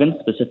Okanagan,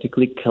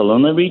 specifically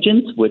Kelowna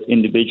regions, with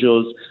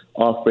individuals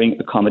offering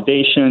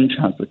accommodation,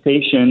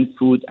 transportation,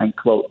 food, and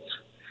clothes.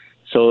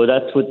 So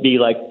that would be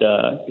like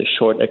the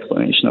short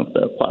explanation of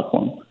the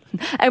platform.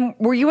 And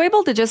were you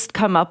able to just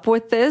come up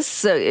with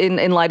this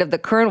in light of the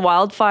current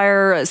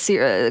wildfire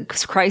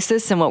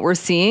crisis and what we're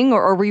seeing,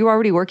 or were you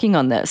already working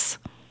on this?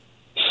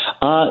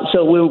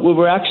 So we're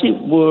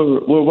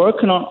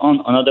working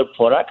on another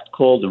product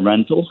called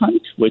Rental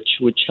Hunt, which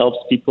helps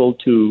people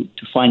to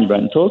find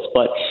rentals.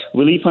 But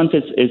Relief Hunt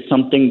is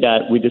something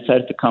that we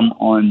decided to come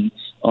on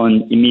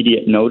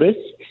immediate notice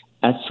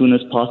as soon as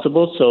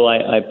possible. So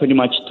I pretty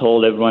much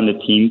told everyone on the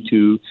team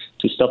to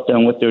stop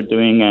doing what they're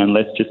doing and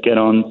let's just get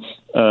on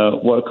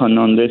work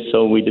on this.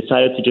 So we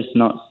decided to just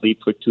not sleep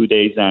for 2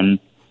 days and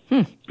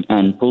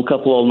and pull a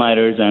couple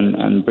all-nighters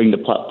and bring the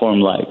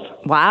platform live.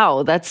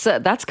 Wow,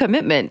 that's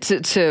commitment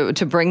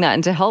to bring that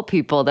and to help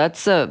people.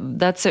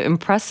 That's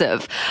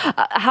impressive.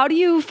 How do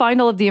you find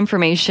all of the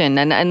information?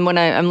 And when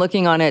I'm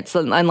looking on it,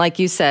 and like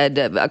you said,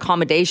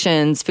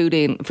 accommodations, food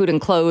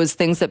and clothes,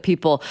 things that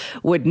people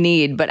would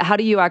need. But how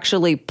do you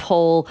actually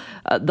pull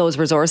those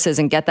resources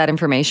and get that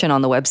information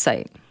on the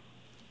website?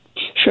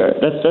 Sure,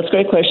 that's a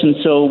great question.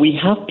 So we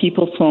have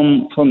people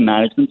from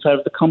management side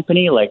of the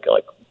company, like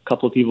a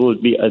couple of people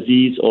would be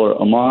Aziz or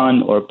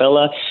Aman or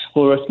Bella,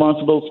 who are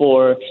responsible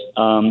for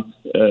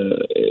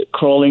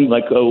crawling,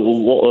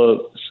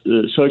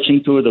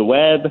 searching through the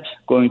web,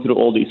 going through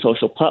all these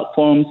social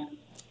platforms,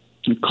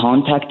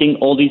 contacting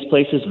all these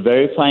places,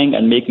 verifying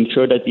and making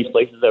sure that these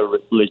places are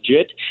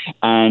legit,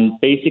 and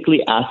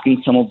basically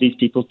asking some of these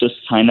people to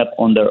sign up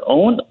on their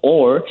own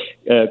or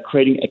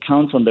creating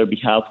accounts on their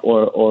behalf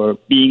or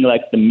being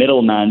like the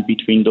middleman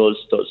between those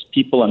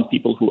people and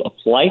people who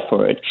apply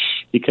for it,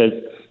 because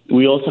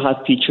we also have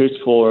features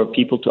for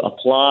people to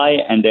apply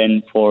and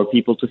then for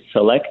people to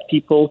select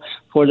people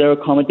for their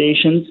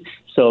accommodations.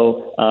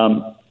 So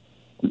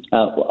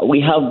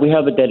we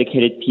have a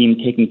dedicated team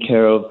taking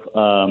care of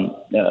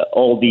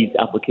all these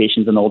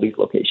applications and all these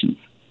locations.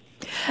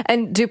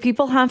 And do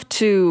people have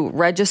to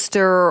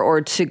register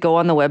or to go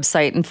on the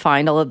website and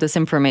find all of this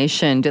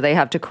information? Do they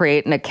have to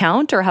create an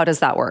account, or how does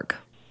that work?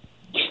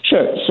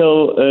 Sure.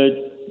 So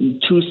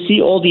to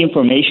see all the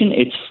information,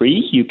 it's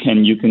free. You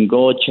can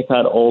go check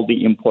out all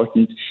the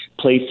important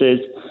places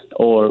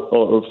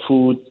or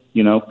food,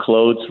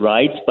 clothes,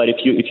 rights. But if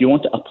you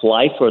want to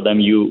apply for them,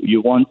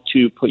 you want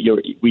to put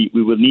we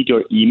will need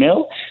your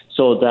email,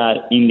 so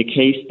that in the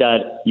case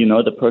that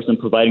the person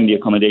providing the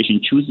accommodation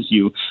chooses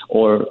you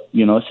or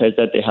says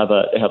that they have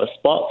a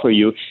spot for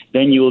you,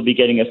 then you will be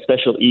getting a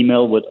special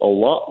email with a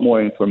lot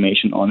more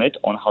information on it,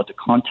 on how to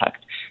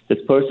contact this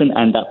person,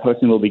 and that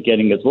person will be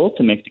getting as well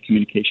to make the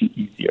communication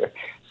easier.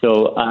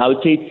 So I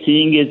would say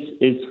seeing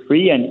is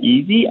free and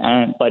easy,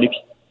 but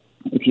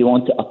if you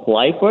want to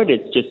apply for it,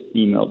 it's just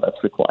email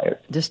that's required.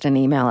 Just an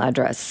email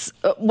address.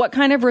 What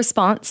kind of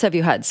response have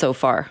you had so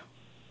far?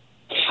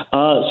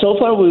 So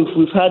far,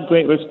 we've had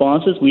great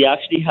responses. We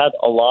actually had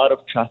a lot of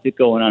traffic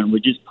going on. We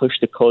just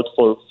pushed the code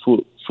for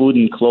food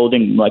and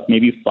clothing like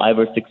maybe 5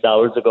 or 6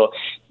 hours ago,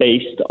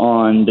 based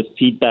on the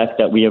feedback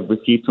that we have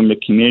received from the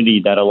community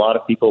that a lot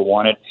of people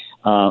wanted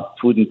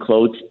food and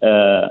clothes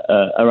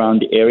around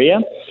the area.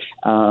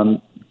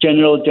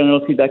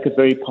 General feedback is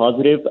very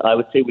positive. I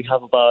would say we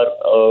have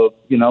about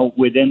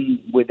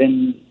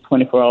within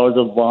 24 hours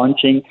of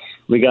launching,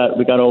 we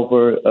got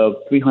over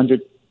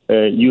 300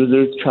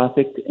 users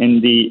trafficked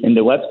in the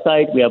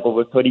website. We have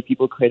over 30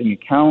 people creating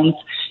accounts.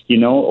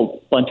 A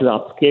bunch of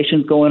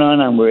applications going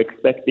on, and we're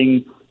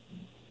expecting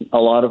a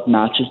lot of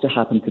matches to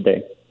happen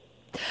today.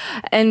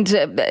 And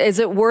is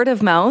it word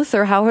of mouth,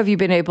 or how have you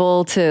been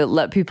able to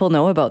let people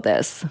know about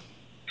this?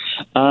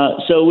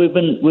 So we've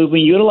been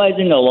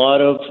utilizing a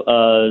lot of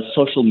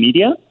social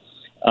media,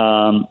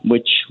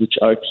 which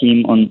our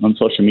team on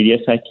social media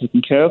side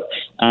taking care of,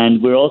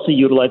 and we're also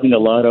utilizing a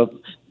lot of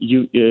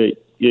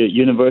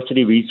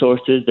university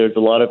resources. There's a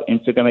lot of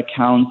Instagram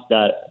accounts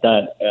that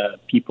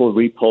people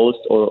repost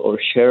or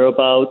share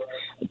about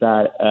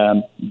that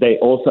they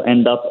also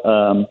end up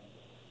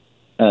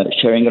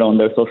sharing it on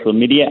their social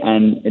media,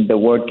 and the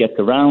word gets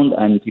around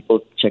and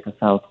people check us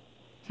out.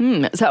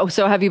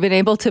 So have you been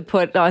able to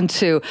put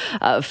onto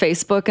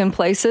Facebook and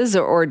places,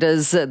 or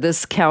does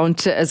this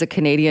count as a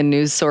Canadian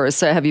news source?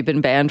 Have you been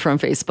banned from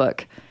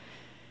Facebook?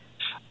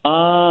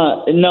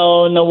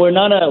 No, we're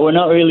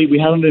not really. We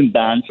haven't been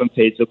banned from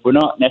Facebook. We're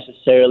not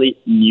necessarily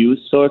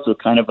news source. We're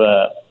kind of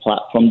a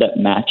platform that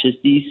matches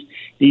these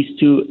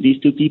two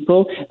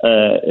people,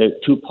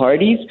 two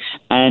parties,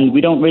 and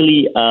we don't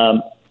really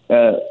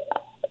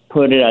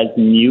put it as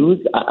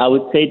news. I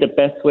would say the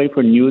best way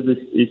for news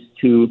is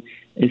to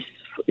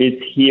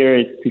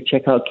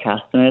check out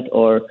Castanet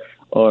or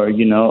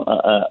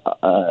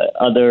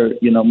other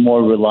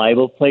more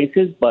reliable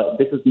places, but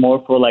this is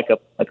more for like a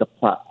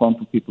platform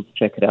for people to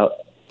check it out.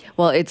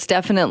 Well, it's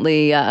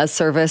definitely a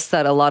service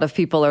that a lot of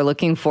people are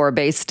looking for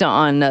based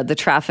on the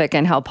traffic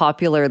and how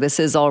popular this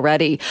is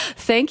already.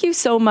 Thank you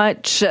so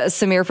much,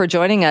 Samir, for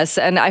joining us,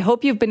 and I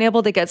hope you've been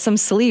able to get some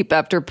sleep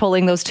after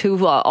pulling those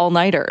 2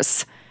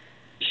 all-nighters.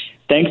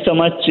 Thanks so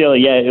much, Jill.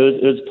 Yeah,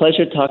 it was a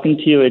pleasure talking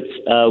to you. It's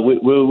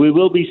we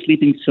will be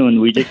sleeping soon.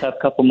 We just have a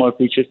couple more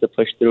features to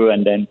push through,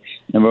 and then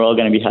we're all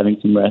going to be having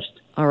some rest.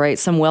 All right,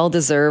 some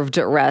well-deserved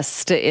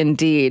rest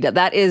indeed.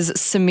 That is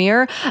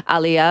Samir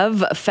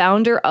Aliyev,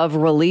 founder of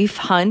Relief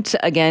Hunt.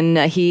 Again,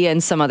 he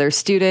and some other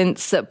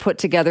students put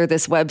together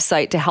this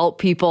website to help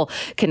people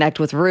connect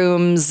with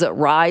rooms,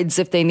 rides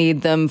if they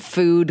need them,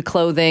 food,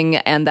 clothing,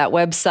 and that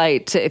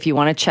website, if you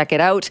want to check it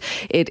out,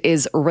 it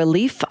is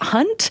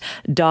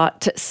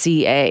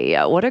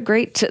reliefhunt.ca. What a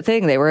great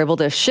thing. They were able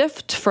to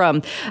shift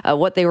from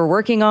what they were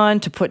working on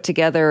to put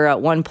together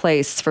one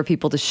place for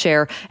people to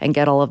share and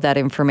get all of that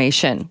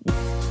information.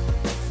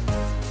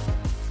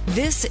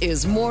 This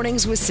is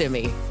Mornings with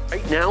Simi.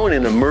 Right now, in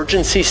an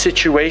emergency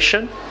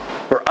situation,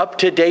 where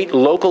up-to-date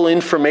local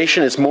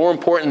information is more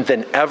important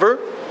than ever.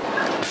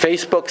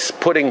 Facebook's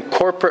putting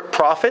corporate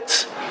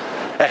profits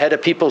ahead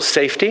of people's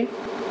safety.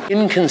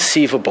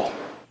 Inconceivable.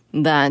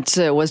 That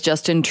was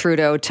Justin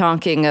Trudeau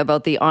talking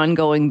about the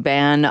ongoing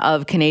ban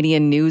of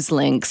Canadian news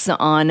links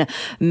on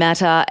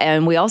Meta.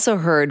 And we also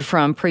heard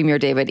from Premier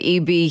David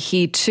Eby.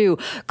 He, too,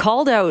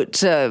 called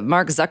out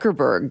Mark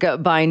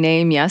Zuckerberg by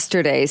name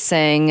yesterday,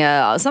 saying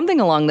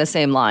something along the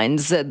same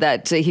lines,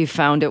 that he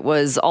found it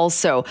was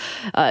also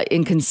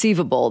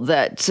inconceivable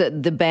that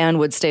the ban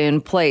would stay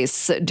in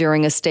place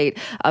during a state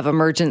of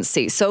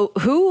emergency. So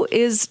who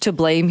is to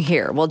blame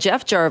here? Well,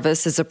 Jeff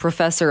Jarvis is a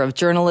professor of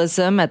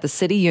journalism at the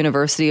City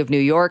University of New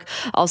York,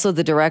 also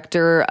the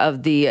director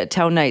of the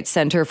Town Knight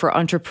Center for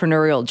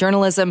Entrepreneurial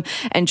Journalism,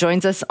 and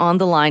joins us on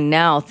the line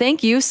now.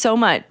 Thank you so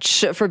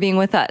much for being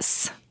with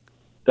us.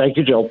 Thank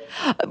you, Jill.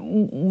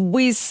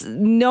 We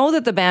know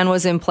that the ban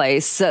was in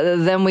place.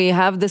 Then we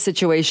have the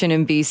situation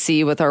in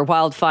BC with our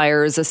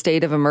wildfires, a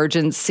state of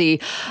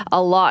emergency,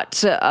 a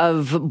lot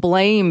of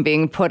blame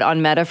being put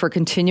on Meta for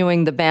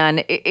continuing the ban.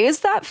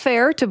 Is that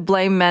fair to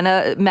blame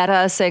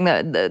Meta saying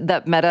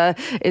that Meta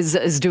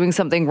is doing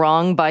something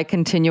wrong by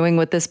continuing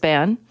with this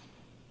ban?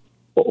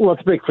 Well,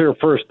 let's make clear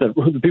first that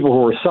the people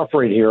who are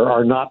suffering here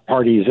are not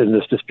parties in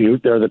this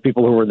dispute. They're the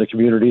people who are in the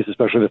communities,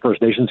 especially the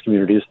First Nations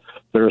communities,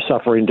 that are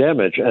suffering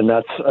damage, and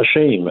that's a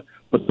shame.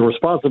 But the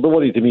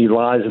responsibility to me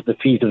lies at the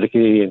feet of the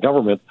Canadian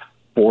government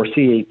for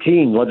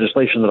C-18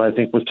 legislation that I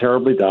think was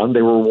terribly done.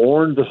 They were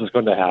warned this was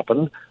going to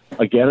happen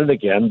again and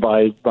again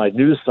by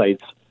news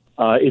sites.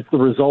 It's the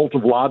result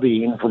of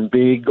lobbying from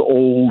big,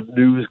 old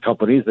news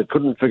companies that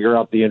couldn't figure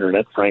out the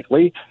internet,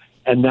 frankly,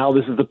 and now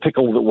this is the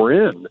pickle that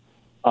we're in.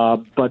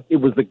 But it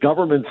was the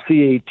government's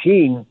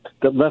C-18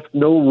 that left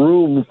no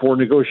room for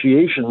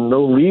negotiation,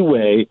 no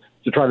leeway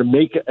to try to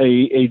make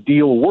a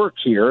deal work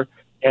here.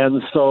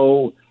 And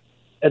so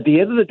at the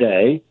end of the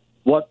day,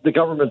 what the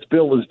government's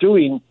bill is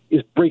doing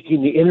is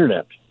breaking the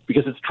internet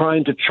because it's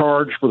trying to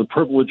charge for the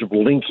privilege of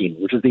linking,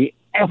 which is the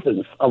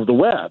essence of the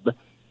web.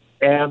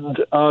 And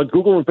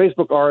Google and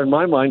Facebook are, in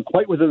my mind,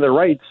 quite within their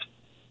rights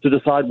to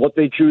decide what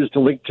they choose to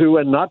link to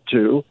and not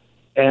to.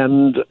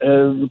 And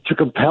to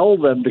compel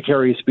them to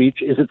carry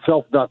speech is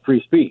itself not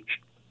free speech.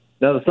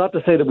 Now, that's not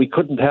to say that we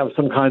couldn't have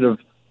some kind of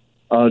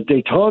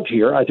détente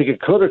here. I think it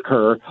could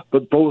occur,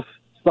 but both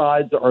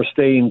sides are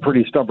staying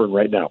pretty stubborn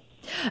right now.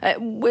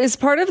 Is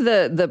part of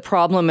the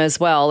problem as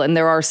well, and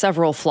there are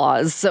several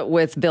flaws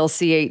with Bill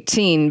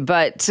C-18,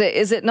 but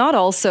is it not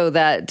also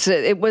that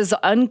it was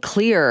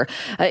unclear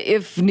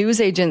if news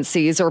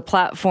agencies or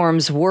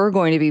platforms were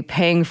going to be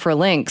paying for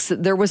links?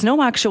 There was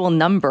no actual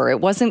number.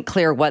 It wasn't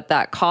clear what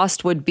that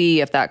cost would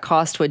be, if that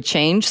cost would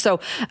change. So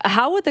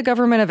how would the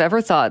government have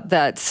ever thought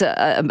that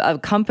a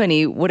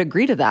company would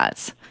agree to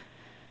that?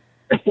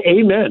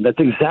 Amen. That's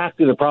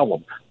exactly the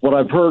problem. What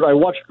I've heard, I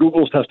watched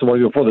Google's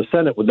testimony before the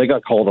Senate when they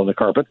got called on the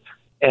carpet,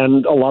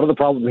 and a lot of the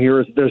problem here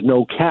is there's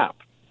no cap.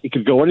 It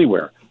could go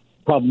anywhere.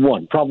 Problem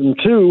one. Problem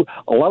two,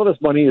 a lot of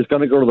this money is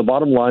going to go to the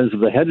bottom lines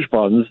of the hedge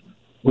funds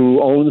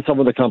who own some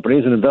of the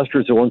companies and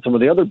investors who own some of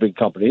the other big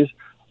companies.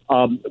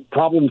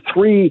 Problem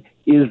three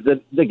is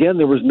that, again,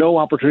 there was no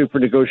opportunity for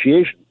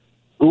negotiation.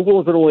 Google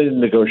has been willing to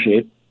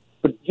negotiate.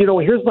 But,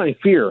 here's my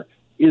fear,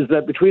 is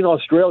that between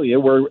Australia,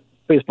 where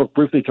Facebook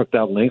briefly took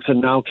down links,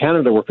 and now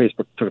Canada, where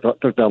Facebook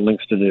took down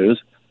links to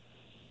news,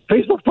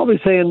 Facebook's probably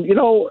saying,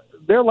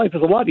 their life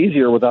is a lot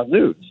easier without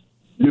news.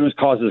 News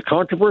causes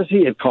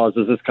controversy. It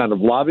causes this kind of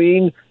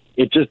lobbying.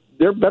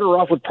 They're better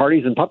off with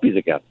parties and puppies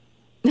again.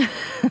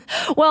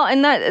 Well,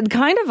 and that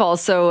kind of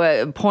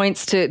also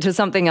points to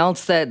something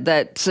else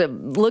that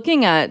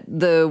looking at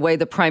the way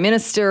the Prime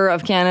Minister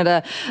of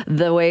Canada,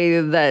 the way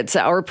that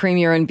our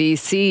Premier in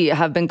BC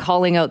have been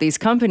calling out these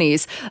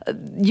companies,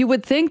 you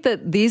would think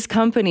that these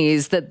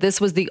companies, that this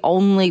was the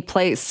only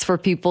place for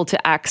people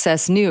to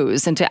access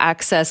news and to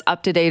access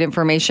up-to-date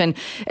information,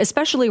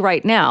 especially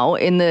right now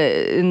in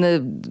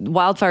the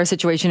wildfire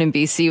situation in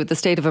BC with the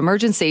state of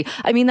emergency.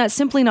 I mean, that's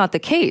simply not the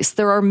case.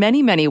 There are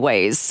many, many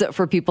ways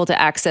for people to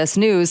access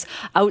news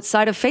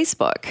outside of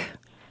Facebook.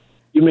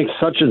 You make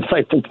such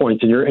insightful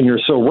points, and you're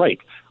so right.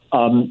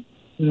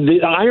 The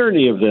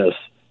irony of this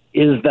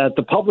is that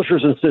the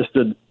publishers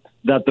insisted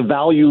that the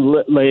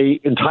value lay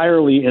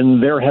entirely in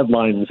their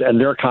headlines and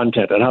their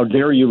content, and how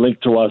dare you link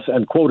to us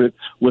and quote it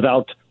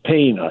without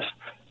paying us.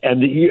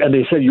 And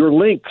they said your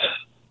links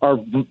are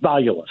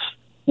valueless.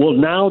 Well,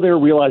 now they're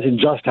realizing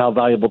just how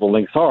valuable the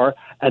links are,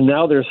 and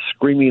now they're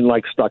screaming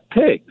like stuck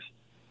pigs.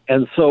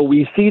 And so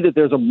we see that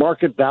there's a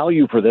market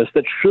value for this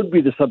that should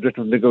be the subject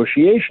of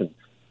negotiation,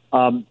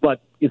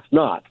 but it's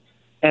not.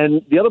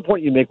 And the other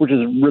point you make, which is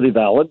really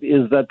valid,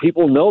 is that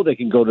people know they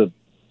can go to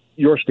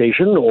your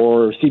station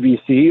or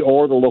CBC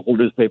or the local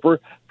newspaper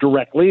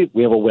directly.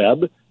 We have a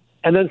web.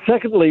 And then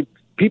secondly,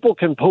 people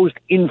can post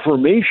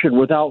information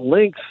without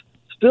links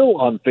still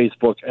on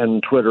Facebook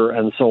and Twitter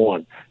and so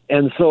on.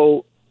 And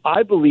so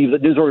I believe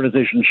that news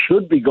organizations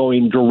should be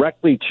going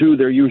directly to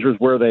their users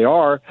where they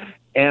are.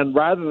 And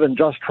rather than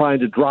just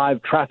trying to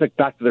drive traffic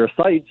back to their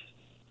sites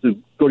to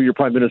go to your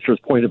prime minister's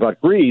point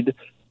about greed,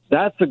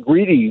 that's a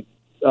greedy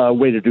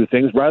way to do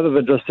things, rather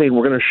than just saying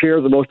we're going to share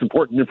the most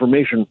important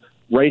information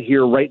right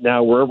here, right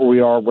now, wherever we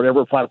are,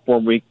 whatever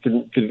platform we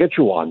can get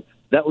you on.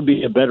 That would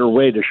be a better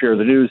way to share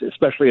the news,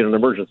 especially in an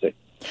emergency.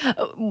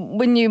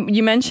 When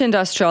you mentioned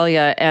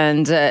Australia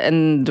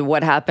and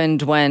what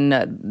happened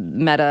when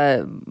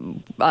Meta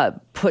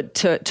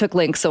took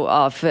links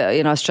off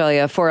in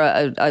Australia for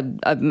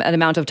an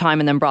amount of time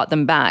and then brought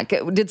them back,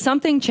 did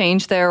something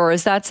change there, or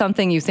is that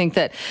something you think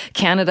that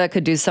Canada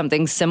could do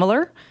something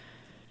similar?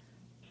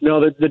 No,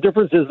 the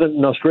difference is that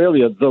in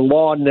Australia, the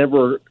law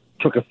never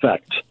took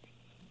effect.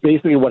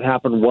 Basically, what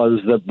happened was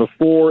that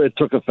before it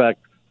took effect,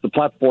 the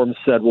platform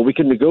said, well, we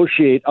can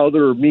negotiate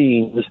other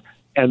means,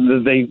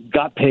 and they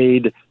got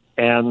paid,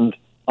 and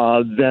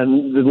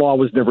then the law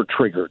was never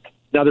triggered.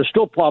 Now, there's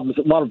still problems,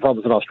 a lot of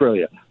problems in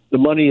Australia. The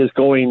money is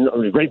going,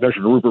 in a great measure,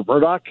 to Rupert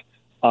Murdoch.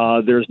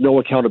 There's no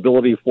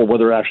accountability for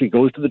whether it actually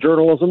goes to the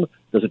journalism.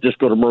 Does it just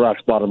go to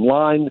Murdoch's bottom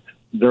line?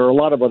 There are a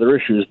lot of other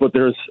issues, but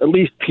there's at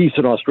least peace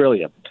in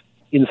Australia.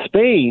 In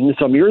Spain,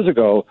 some years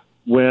ago,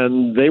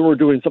 when they were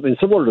doing something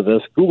similar to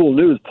this, Google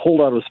News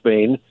pulled out of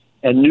Spain,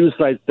 and news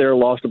sites there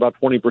lost about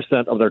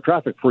 20% of their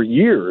traffic for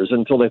years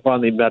until they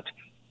finally met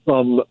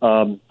some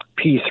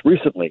peace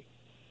recently.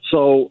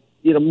 So,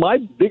 my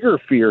bigger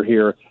fear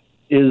here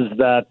is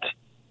that,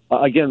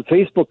 again,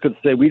 Facebook could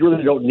say we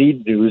really don't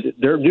need news.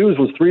 Their news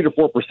was 3 to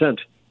 4%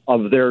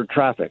 of their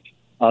traffic.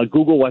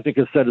 Google, I think,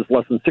 has said is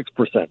less than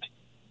 6%.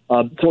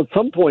 So at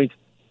some point,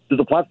 do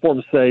the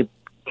platforms say,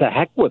 to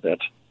heck with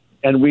it?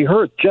 And we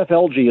heard Jeff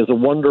Elgie is a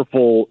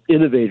wonderful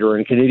innovator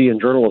in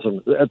Canadian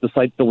journalism at the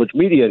site Village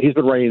Media. He's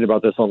been writing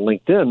about this on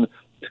LinkedIn,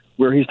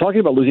 where he's talking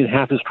about losing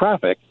half his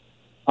traffic.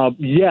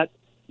 Yet,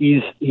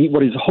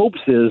 what he hopes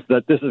is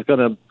that this is going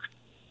to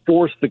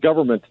force the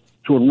government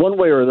to, in one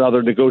way or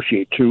another,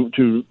 negotiate,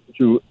 to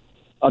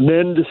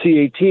amend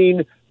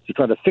C-18, to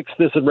try to fix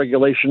this in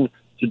regulation,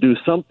 to do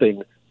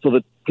something so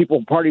that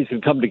parties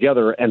can come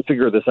together and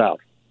figure this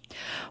out.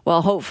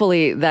 Well,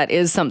 hopefully that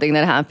is something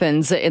that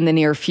happens in the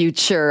near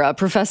future.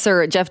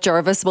 Professor Jeff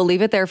Jarvis, we'll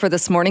leave it there for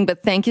this morning,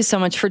 but thank you so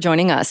much for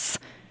joining us.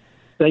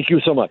 Thank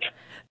you so much.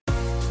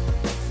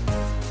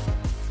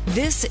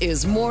 This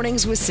is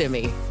Mornings with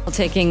Simi.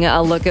 Taking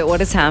a look at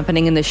what is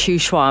happening in the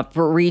Shuswap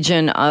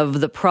region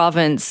of the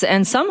province,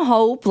 and some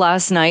hope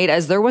last night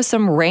as there was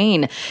some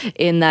rain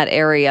in that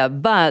area.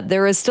 But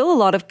there is still a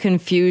lot of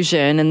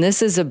confusion, and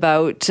this is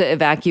about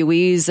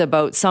evacuees,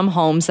 about some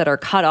homes that are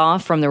cut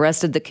off from the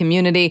rest of the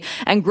community,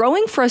 and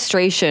growing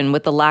frustration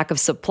with the lack of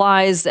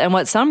supplies and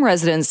what some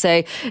residents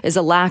say is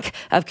a lack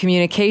of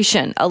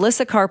communication.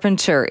 Alyssa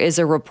Carpenter is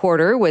a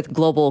reporter with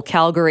Global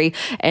Calgary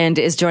and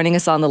is joining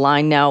us on the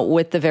line now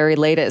with the very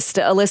latest.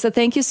 Alyssa,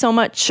 thank you so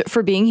much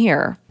for being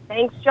here.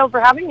 Thanks, Jill, for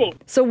having me.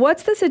 So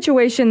what's the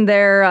situation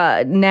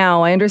there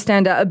now? I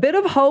understand a bit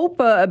of hope,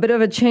 a bit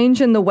of a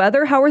change in the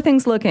weather. How are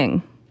things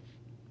looking?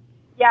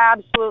 Yeah,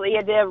 absolutely.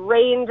 It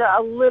rained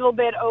a little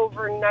bit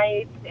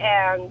overnight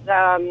and,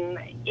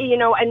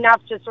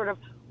 enough to sort of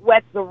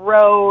wet the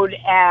road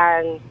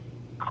and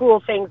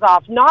cool things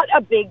off. Not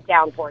a big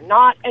downpour,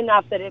 not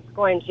enough that it's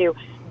going to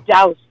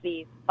douse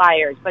these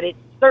fires, but it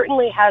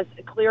certainly has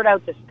cleared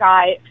out the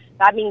sky.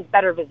 That means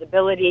better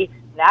visibility.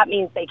 That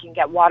means they can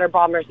get water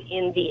bombers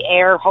in the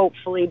air,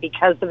 hopefully,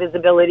 because the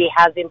visibility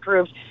has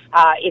improved.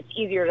 It's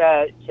easier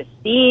to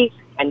see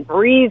and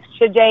breathe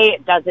today.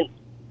 It doesn't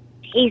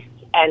taste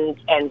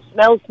and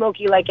smell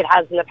smoky like it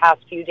has in the past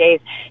few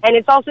days. And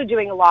it's also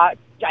doing a lot,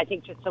 I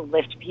think, just to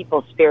lift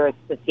people's spirits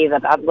to see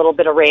that little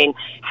bit of rain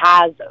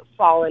has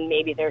fallen.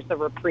 Maybe there's a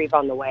reprieve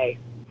on the way.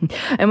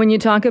 And when you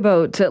talk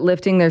about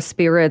lifting their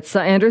spirits,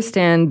 I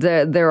understand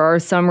there are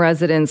some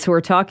residents who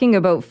are talking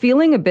about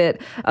feeling a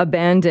bit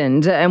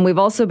abandoned. And we've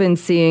also been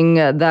seeing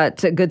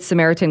that Good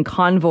Samaritan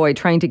convoy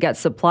trying to get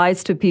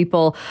supplies to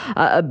people.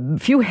 A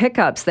few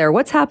hiccups there.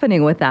 What's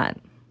happening with that?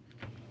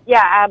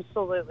 Yeah,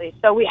 absolutely.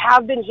 So we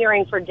have been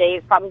hearing for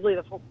days, probably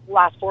the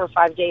last 4 or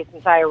 5 days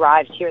since I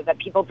arrived here, that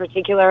people,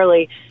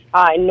 particularly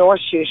in North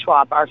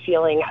Shuswap, are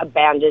feeling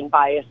abandoned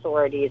by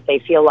authorities. They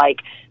feel like,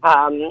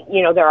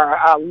 there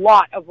are a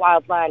lot of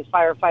wildland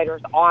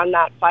firefighters on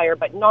that fire,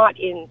 but not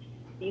in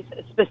these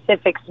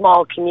specific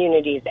small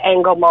communities,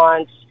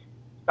 Anglemont,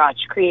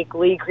 Scotch Creek,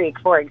 Lee Creek,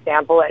 for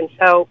example. And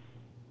so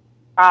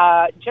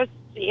just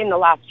in the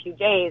last few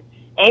days,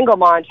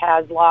 Anglemont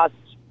has lost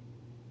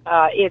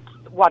its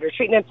water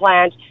treatment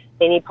plant.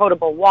 They need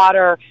potable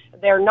water.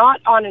 They're not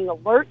on an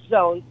alert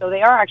zone, so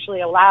they are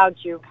actually allowed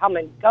to come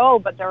and go,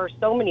 but there are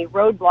so many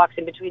roadblocks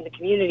in between the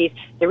communities,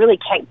 they really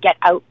can't get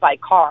out by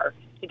car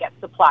to get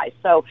supplies.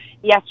 So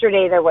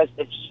yesterday there was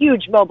this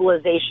huge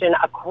mobilization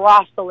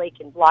across the lake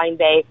in Blind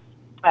Bay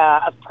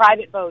of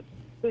private boats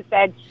who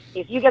said,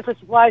 if you get the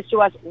supplies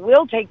to us,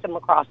 we'll take them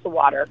across the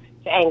water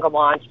to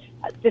Anglemont.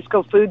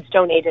 Cisco Foods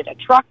donated a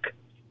truck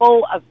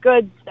full of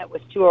goods that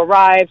was to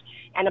arrive.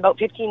 And about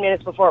 15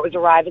 minutes before it was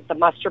arrived at the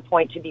muster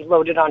point to be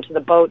loaded onto the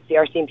boat, the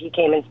RCMP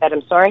came and said,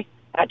 I'm sorry,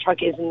 That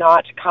truck is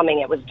not coming.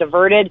 It was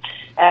diverted,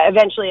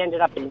 eventually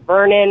ended up in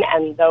Vernon,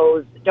 and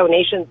those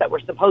donations that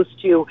were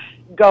supposed to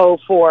go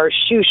for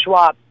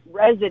Shuswap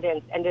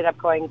residents ended up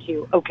going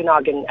to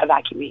Okanagan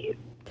evacuees.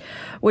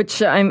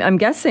 Which I'm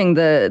guessing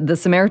the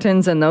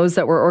Samaritans and those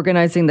that were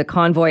organizing the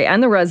convoy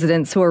and the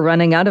residents who are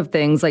running out of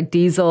things like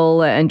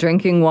diesel and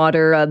drinking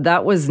water,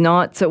 that was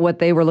not what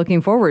they were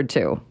looking forward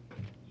to.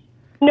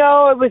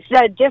 No, it was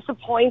a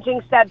disappointing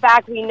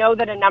setback. We know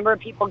that a number of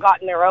people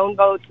got in their own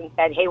boats and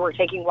said, hey, we're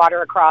taking water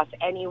across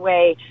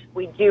anyway.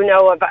 We do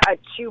know of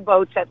 2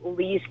 boats at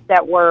least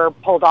that were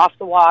pulled off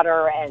the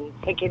water and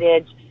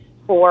ticketed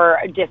for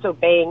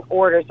disobeying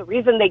orders. The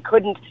reason they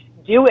couldn't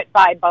do it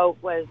by boat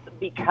was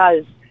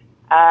because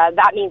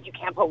that means you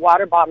can't put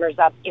water bombers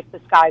up if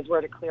the skies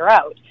were to clear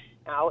out.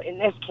 Now, in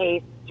this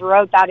case,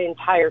 throughout that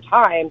entire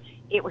time,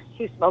 it was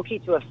too smoky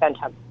to have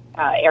sent up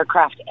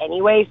aircraft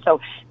anyway, so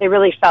they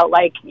really felt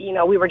like,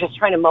 we were just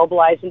trying to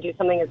mobilize and do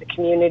something as a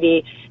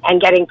community,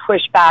 and getting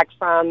pushback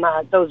from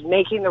those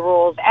making the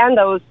rules and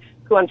those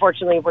who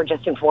unfortunately were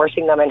just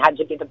enforcing them and had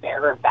to be the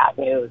bearer of bad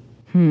news.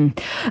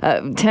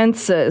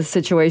 Tense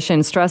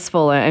situation,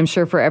 stressful, I'm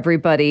sure, for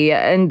everybody.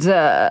 And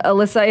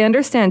Alyssa, I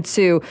understand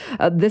too,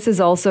 this is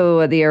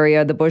also the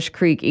area, the Bush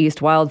Creek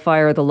East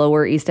Wildfire, the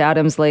Lower East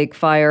Adams Lake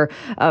fire,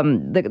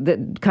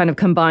 that kind of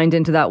combined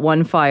into that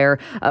one fire.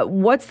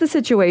 What's the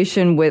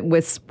situation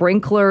with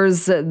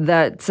sprinklers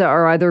that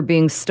are either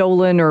being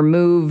stolen or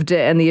moved,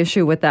 and the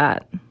issue with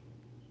that?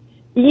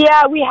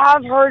 Yeah, we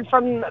have heard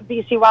from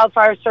BC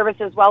Wildfire Service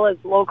as well as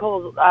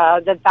local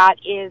that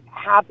is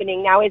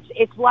happening. Now,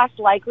 it's less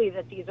likely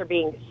that these are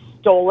being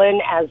stolen,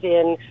 as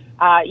in,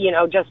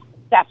 just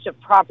theft of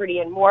property,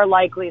 and more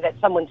likely that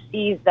someone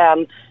sees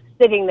them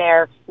sitting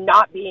there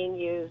not being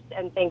used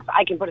and thinks,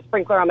 I can put a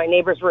sprinkler on my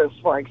neighbor's roof,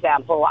 for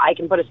example. I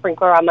can put a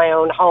sprinkler on my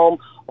own home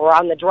or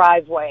on the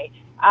driveway.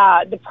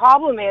 The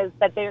problem is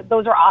that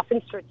those are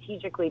often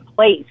strategically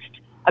placed,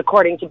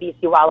 according to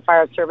BC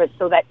Wildfire Service,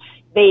 so that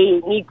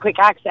they need quick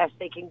access.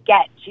 They can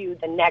get to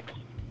the next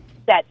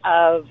set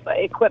of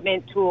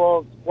equipment,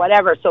 tools,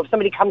 whatever. So if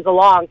somebody comes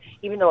along,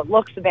 even though it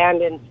looks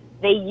abandoned,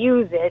 they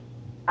use it,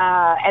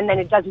 and then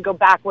it doesn't go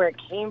back where it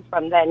came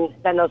from, then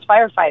those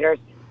firefighters,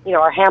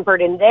 are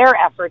hampered in their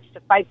efforts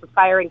to fight the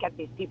fire and get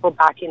these people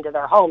back into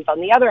their homes.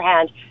 On the other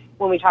hand,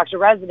 when we talk to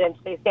residents,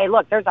 they say,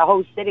 look, there's a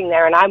hose sitting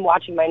there and I'm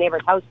watching my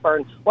neighbor's house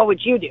burn. What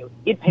would you do?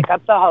 You'd pick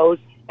up the hose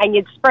and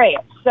you'd spray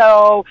it.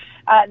 So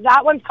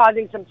that one's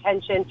causing some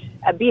tension.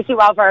 BC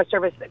Wildfire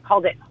Service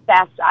called it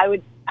theft. I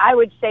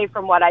would say,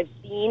 from what I've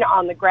seen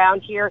on the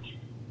ground here,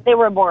 they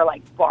were more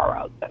like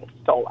borrowed than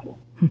stolen.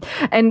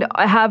 And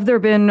have there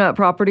been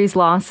properties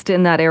lost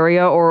in that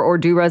area, or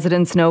do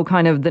residents know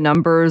kind of the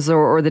numbers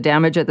or the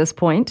damage at this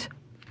point?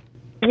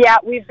 Yeah,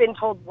 we've been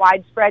told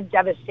widespread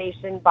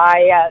devastation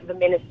by the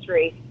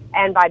ministry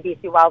and by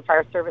BC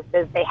Wildfire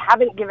Services. They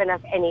haven't given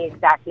us any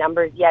exact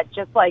numbers yet,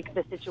 just like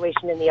the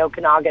situation in the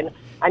Okanagan.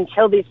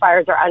 Until these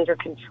fires are under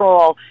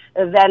control,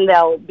 then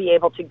they'll be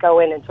able to go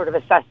in and sort of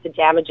assess the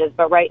damages.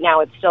 But right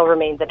now it still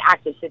remains an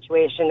active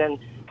situation and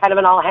kind of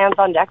an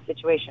all-hands-on-deck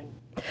situation.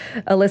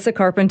 Alyssa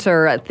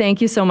Carpenter,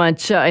 thank you so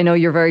much. I know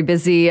you're very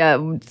busy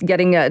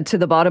getting to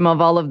the bottom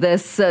of all of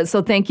this,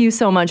 so thank you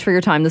so much for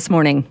your time this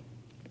morning.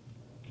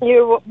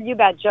 You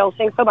bet, Jill.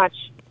 Thanks so much.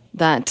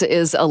 That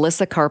is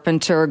Alyssa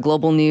Carpenter,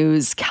 Global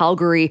News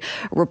Calgary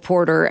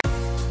reporter.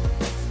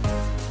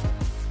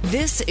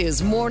 This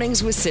is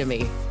Mornings with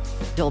Simi.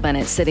 Jill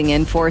Bennett sitting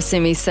in for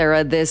Simi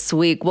Sarah this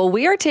week. Well,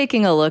 we are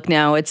taking a look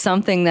now at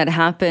something that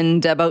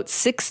happened about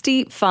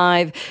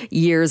 65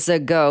 years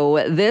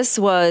ago. This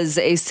was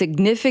a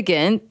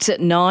significant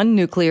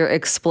non-nuclear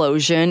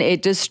explosion.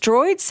 It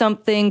destroyed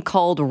something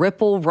called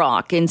Ripple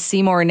Rock in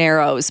Seymour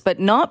Narrows, but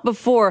not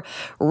before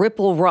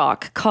Ripple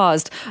Rock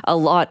caused a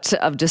lot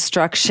of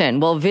destruction.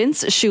 Well,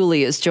 Vince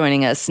Shuley is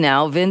joining us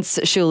now. Vince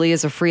Shuley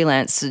is a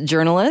freelance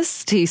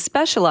journalist. He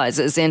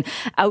specializes in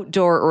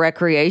outdoor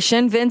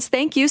recreation. Vince,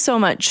 thank you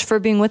so much for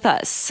being with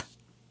us.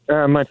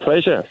 My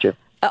pleasure, Jim.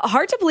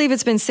 Hard to believe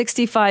it's been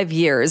 65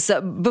 years.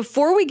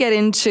 Before we get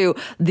into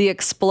the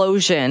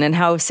explosion and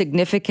how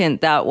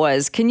significant that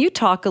was, can you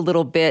talk a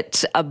little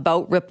bit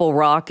about Ripple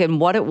Rock and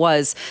what it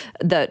was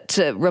that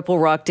Ripple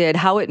Rock did,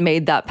 how it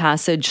made that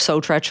passage so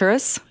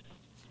treacherous?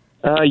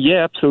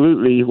 Yeah,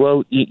 absolutely.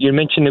 Well, you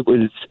mentioned it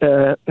was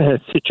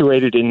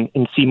situated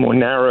in Seymour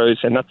Narrows,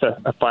 and that's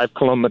a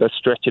 5-kilometer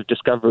stretch of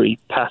Discovery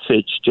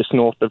Passage just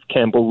north of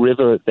Campbell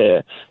River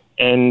there.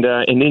 And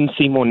in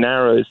Seymour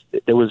Narrows,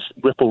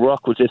 Ripple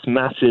Rock was this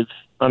massive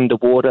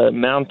underwater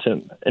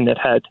mountain, and it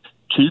had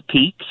 2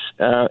 peaks.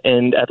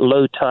 And at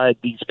low tide,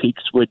 these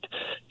peaks would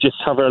just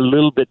hover a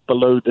little bit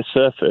below the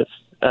surface.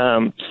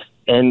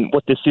 And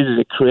what this is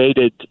it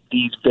created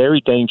these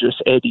very dangerous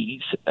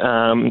eddies,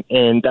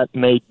 and that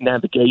made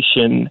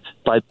navigation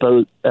by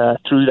boat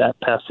through that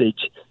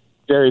passage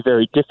very,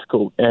 very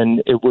difficult.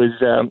 And it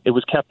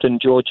was Captain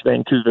George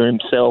Vancouver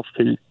himself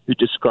who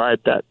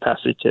described that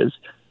passage as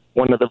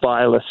one of the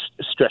vilest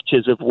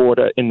stretches of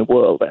water in the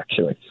world,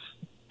 actually.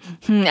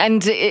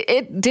 And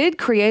it did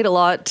create a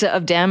lot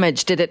of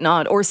damage, did it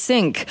not? Or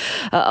sink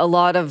a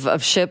lot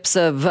of ships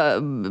of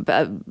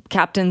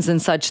captains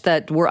and such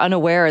that were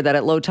unaware that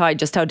at low tide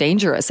just how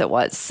dangerous it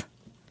was.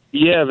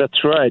 Yeah,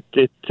 that's right.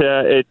 It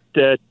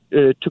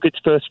took its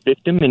first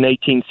victim in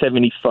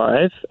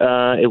 1875.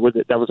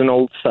 That was an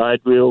old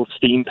side wheel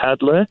steam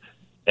paddler.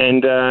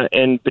 And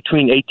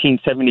between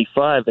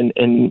 1875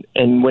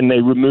 and when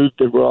they removed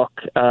the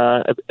rock,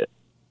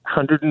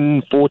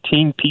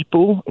 114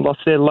 people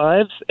lost their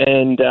lives,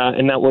 and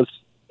that was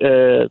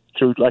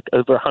through like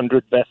over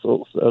 100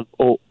 vessels of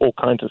all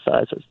kinds of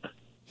sizes.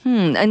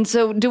 And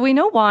so do we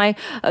know why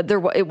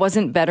it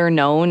wasn't better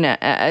known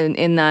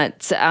in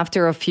that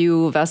after a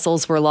few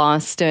vessels were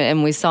lost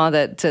and we saw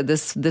that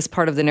this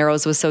part of the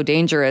Narrows was so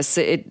dangerous,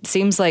 it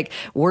seems like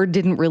word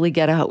didn't really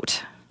get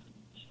out?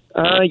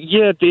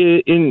 In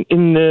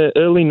the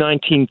early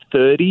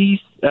 1930s,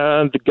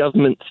 the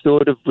government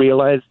sort of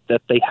realized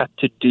that they had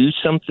to do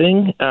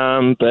something,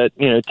 but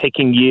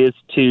taking years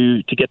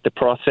to get the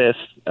process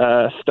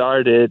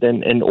started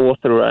and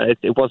authorized.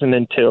 It wasn't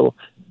until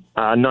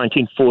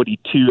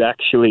 1942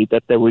 actually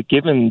that they were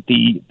given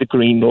the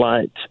green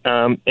light,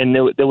 and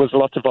there was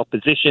lots of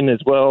opposition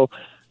as well.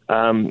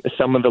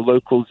 Some of the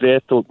locals there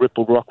thought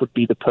Ripple Rock would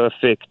be the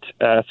perfect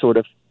sort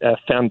of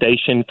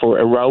foundation for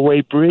a railway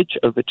bridge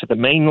over to the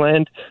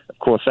mainland. Of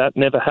course, that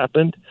never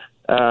happened.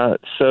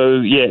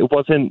 It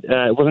wasn't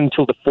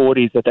until the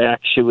 40s that they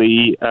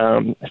actually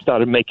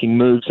started making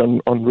moves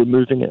on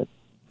removing it.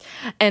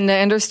 And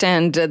I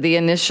understand the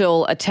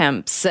initial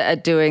attempts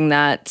at doing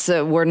that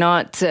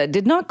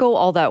did not go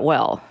all that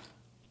well.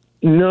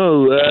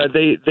 No,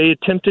 they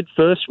attempted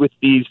first with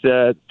these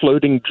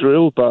floating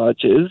drill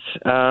barges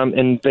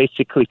and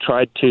basically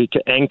tried to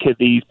anchor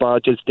these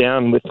barges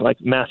down with like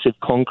massive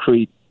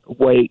concrete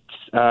weights,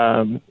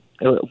 connected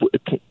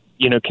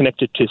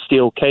to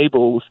steel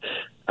cables.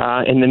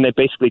 And then they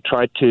basically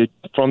tried to,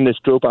 from this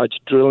drill barge,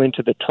 drill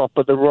into the top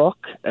of the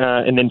rock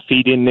and then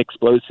feed in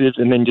explosives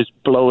and then just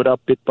blow it up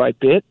bit by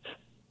bit.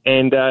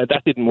 And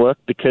that didn't work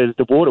because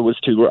the water was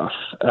too rough.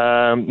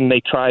 And they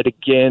tried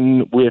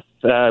again with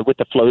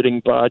the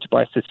floating barge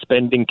by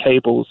suspending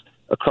cables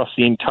across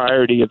the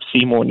entirety of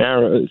Seymour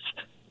Narrows.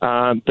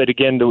 But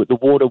again, the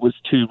water was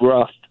too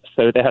rough,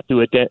 so they had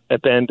to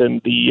abandon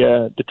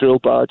the drill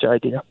barge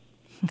idea.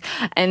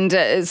 And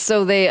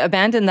so they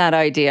abandoned that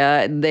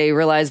idea. They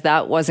realized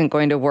that wasn't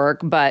going to work.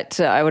 But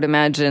I would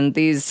imagine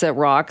these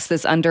rocks,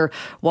 this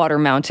underwater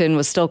mountain,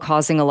 was still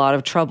causing a lot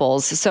of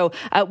troubles. So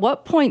at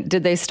what point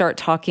did they start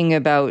talking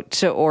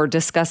about or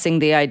discussing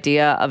the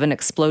idea of an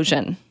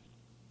explosion?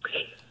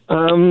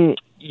 The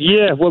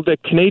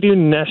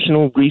Canadian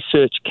National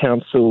Research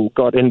Council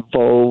got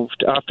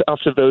involved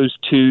after those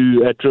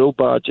two drill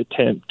barge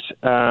attempts.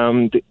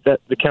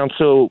 The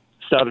council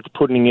started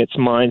putting its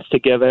minds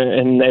together,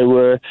 and they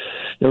were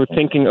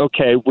thinking,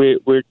 okay,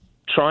 we're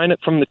trying it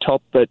from the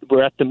top, but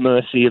we're at the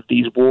mercy of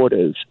these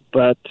waters.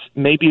 But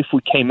maybe if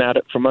we came at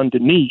it from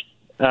underneath,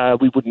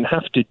 we wouldn't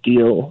have to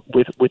deal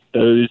with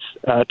those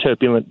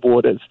turbulent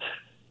waters.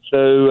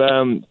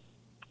 So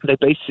they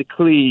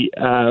basically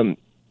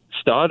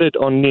started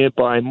on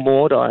nearby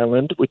Maud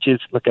Island, which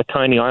is like a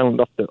tiny island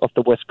off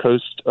the west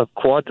coast of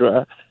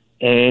Quadra,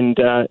 and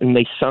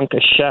they sunk a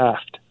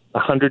shaft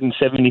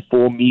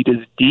 174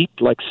 meters deep,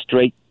 like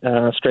straight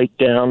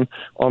down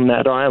on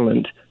that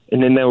island.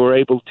 And then they were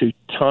able to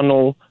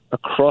tunnel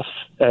across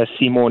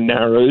Seymour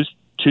Narrows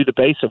to the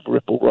base of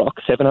Ripple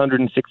Rock,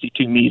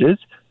 762 meters.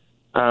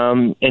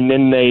 And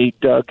then they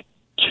dug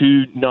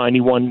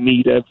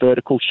 291-meter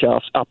vertical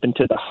shafts up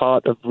into the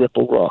heart of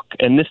Ripple Rock.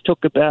 And this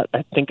took about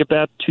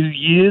 2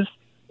 years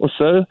or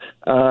so,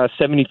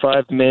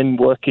 75 men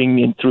working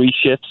in 3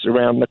 shifts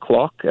around the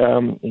clock.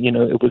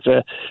 It was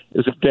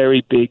a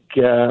very big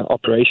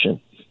operation.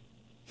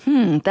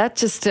 That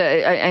just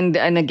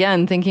and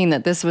again, thinking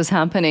that this was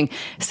happening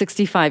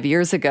 65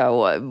 years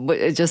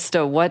ago, just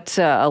what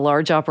a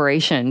large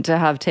operation to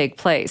have take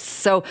place.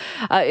 So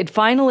it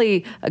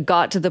finally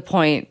got to the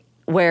point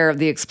where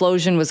the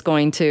explosion was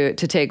going to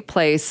take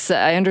place.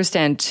 I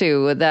understand,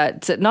 too,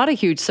 that not a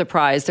huge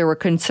surprise. There were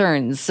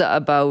concerns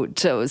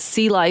about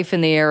sea life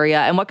in the area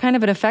and what kind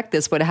of an effect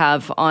this would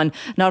have on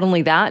not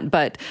only that,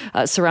 but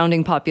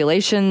surrounding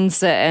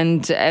populations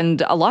and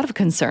a lot of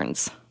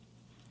concerns.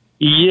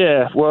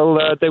 Yeah, well,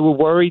 they were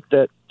worried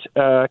that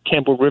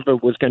Campbell River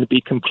was going to be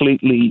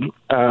completely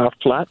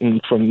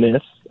flattened from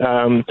this,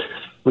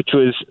 which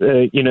was,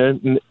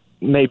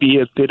 maybe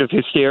a bit of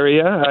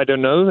hysteria, I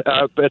don't know,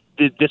 but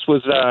this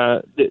was,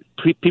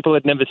 people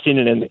had never seen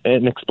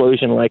an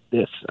explosion like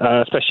this,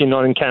 especially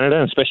not in Canada,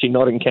 and especially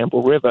not in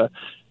Campbell River.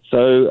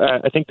 So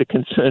I think the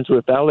concerns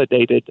were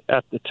validated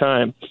at the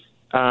time.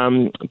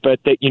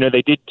 But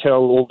they did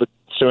tell all the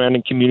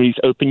surrounding communities,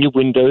 open your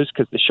windows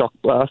because the shock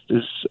blast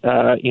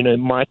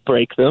might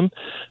break them.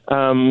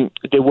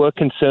 There were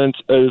concerns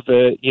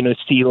over,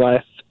 sea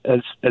life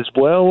as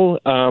well.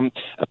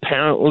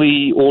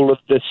 Apparently, all of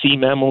the sea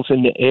mammals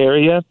in the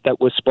area that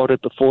were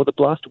spotted before the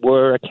blast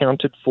were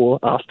accounted for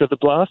after the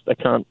blast. I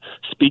can't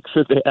speak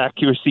for the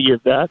accuracy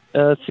of that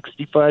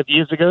 65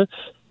 years ago.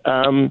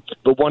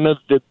 But one of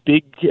the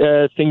big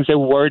things they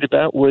were worried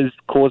about was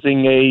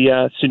causing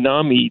a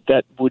tsunami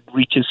that would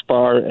reach as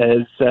far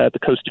as the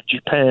coast of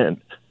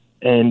Japan.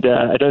 And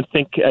I don't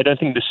think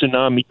the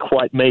tsunami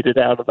quite made it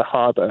out of the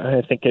harbor.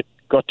 I think it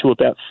got to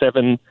about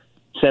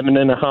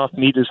 7.5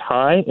 meters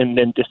high and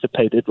then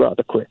dissipated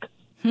rather quick.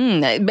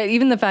 But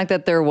even the fact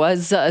that there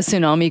was a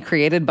tsunami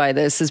created by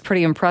this is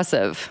pretty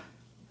impressive.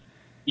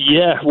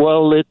 Yeah,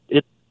 well,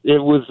 it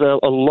was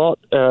a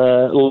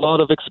lot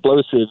of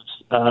explosives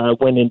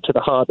went into the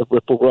heart of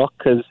Ripple Rock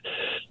because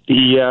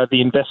the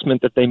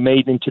investment that they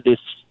made into this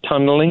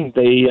tunneling,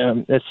 they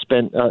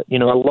spent a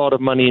lot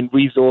of money and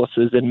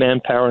resources and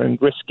manpower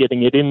and risk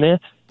getting it in there.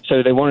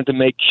 So they wanted to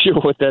make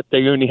sure that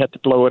they only had to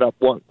blow it up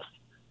once.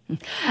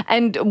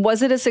 And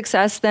was it a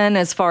success then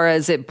as far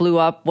as it blew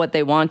up what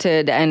they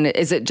wanted? And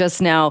is it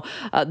just now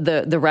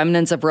the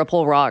remnants of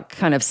Ripple Rock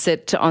kind of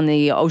sit on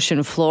the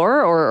ocean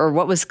floor, or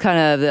what was kind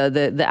of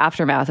the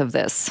aftermath of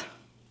this?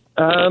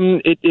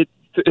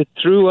 It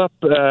threw up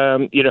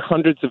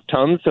hundreds of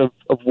tons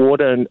of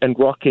water and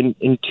rock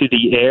into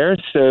the air.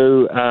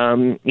 So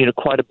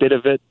quite a bit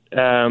of it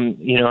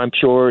I'm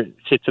sure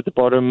sits at the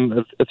bottom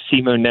of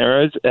Simo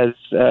Narrows as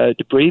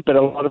debris, but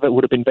a lot of it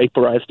would have been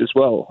vaporized as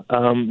well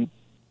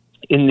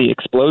in the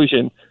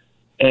explosion.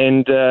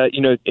 And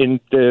in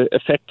the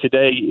effect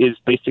today is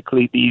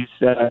basically these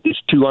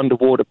two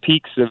underwater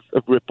peaks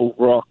of Ripple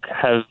Rock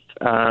have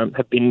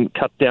been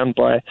cut down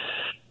by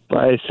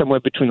somewhere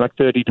between like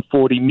 30 to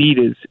 40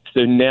 meters.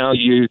 So now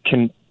you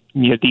can,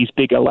 these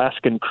big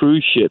Alaskan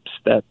cruise ships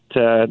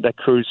that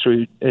cruise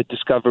through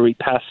Discovery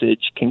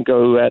Passage can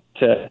go at,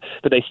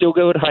 but they still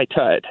go at high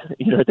tide.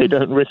 They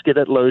don't risk it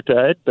at low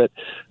tide, but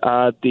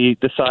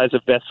the size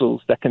of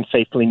vessels that can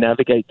safely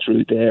navigate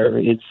through there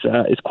is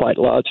quite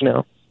large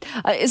now.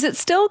 Is it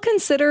still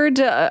considered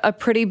a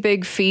pretty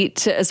big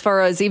feat as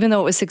far as, even though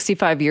it was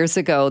 65 years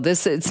ago,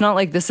 it's not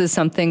like this is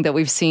something that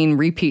we've seen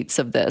repeats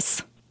of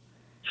this?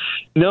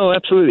 No,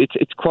 absolutely.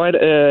 It's quite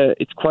a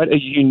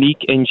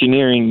unique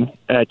engineering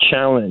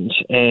challenge,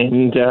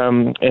 and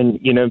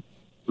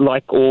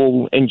like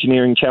all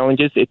engineering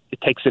challenges, it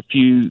takes a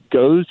few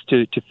goes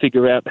to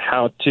figure out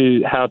how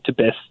to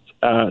best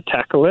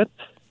tackle it.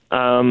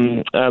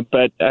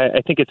 But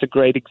I think it's a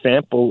great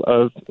example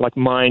of like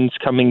minds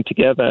coming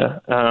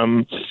together,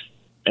 and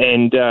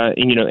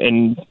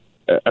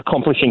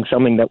accomplishing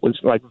something that was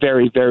like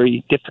very,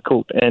 very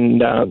difficult,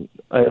 and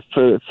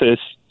for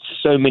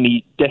so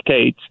many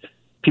decades,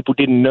 people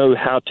didn't know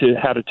how to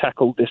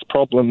tackle this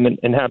problem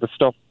and how to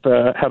stop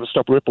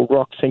Ripple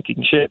Rock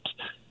sinking ships.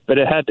 But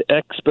it had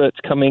experts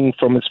coming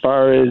from as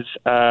far as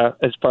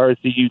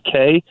the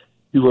UK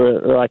who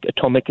were like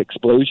atomic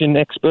explosion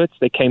experts.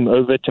 They came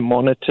over to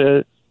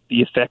monitor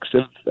the effects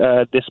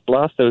of this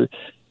blast. So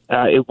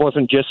it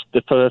wasn't just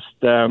the first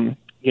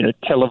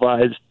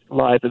televised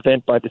live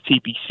event by the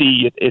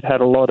CBC. It had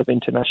a lot of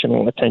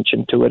international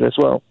attention to it as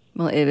well.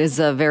 Well, it is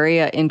a very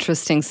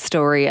interesting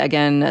story.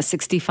 Again,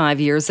 65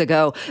 years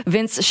ago.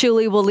 Vince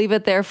Schuele, we'll leave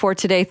it there for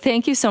today.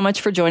 Thank you so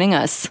much for joining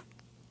us.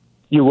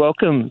 You're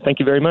welcome. Thank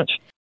you very much.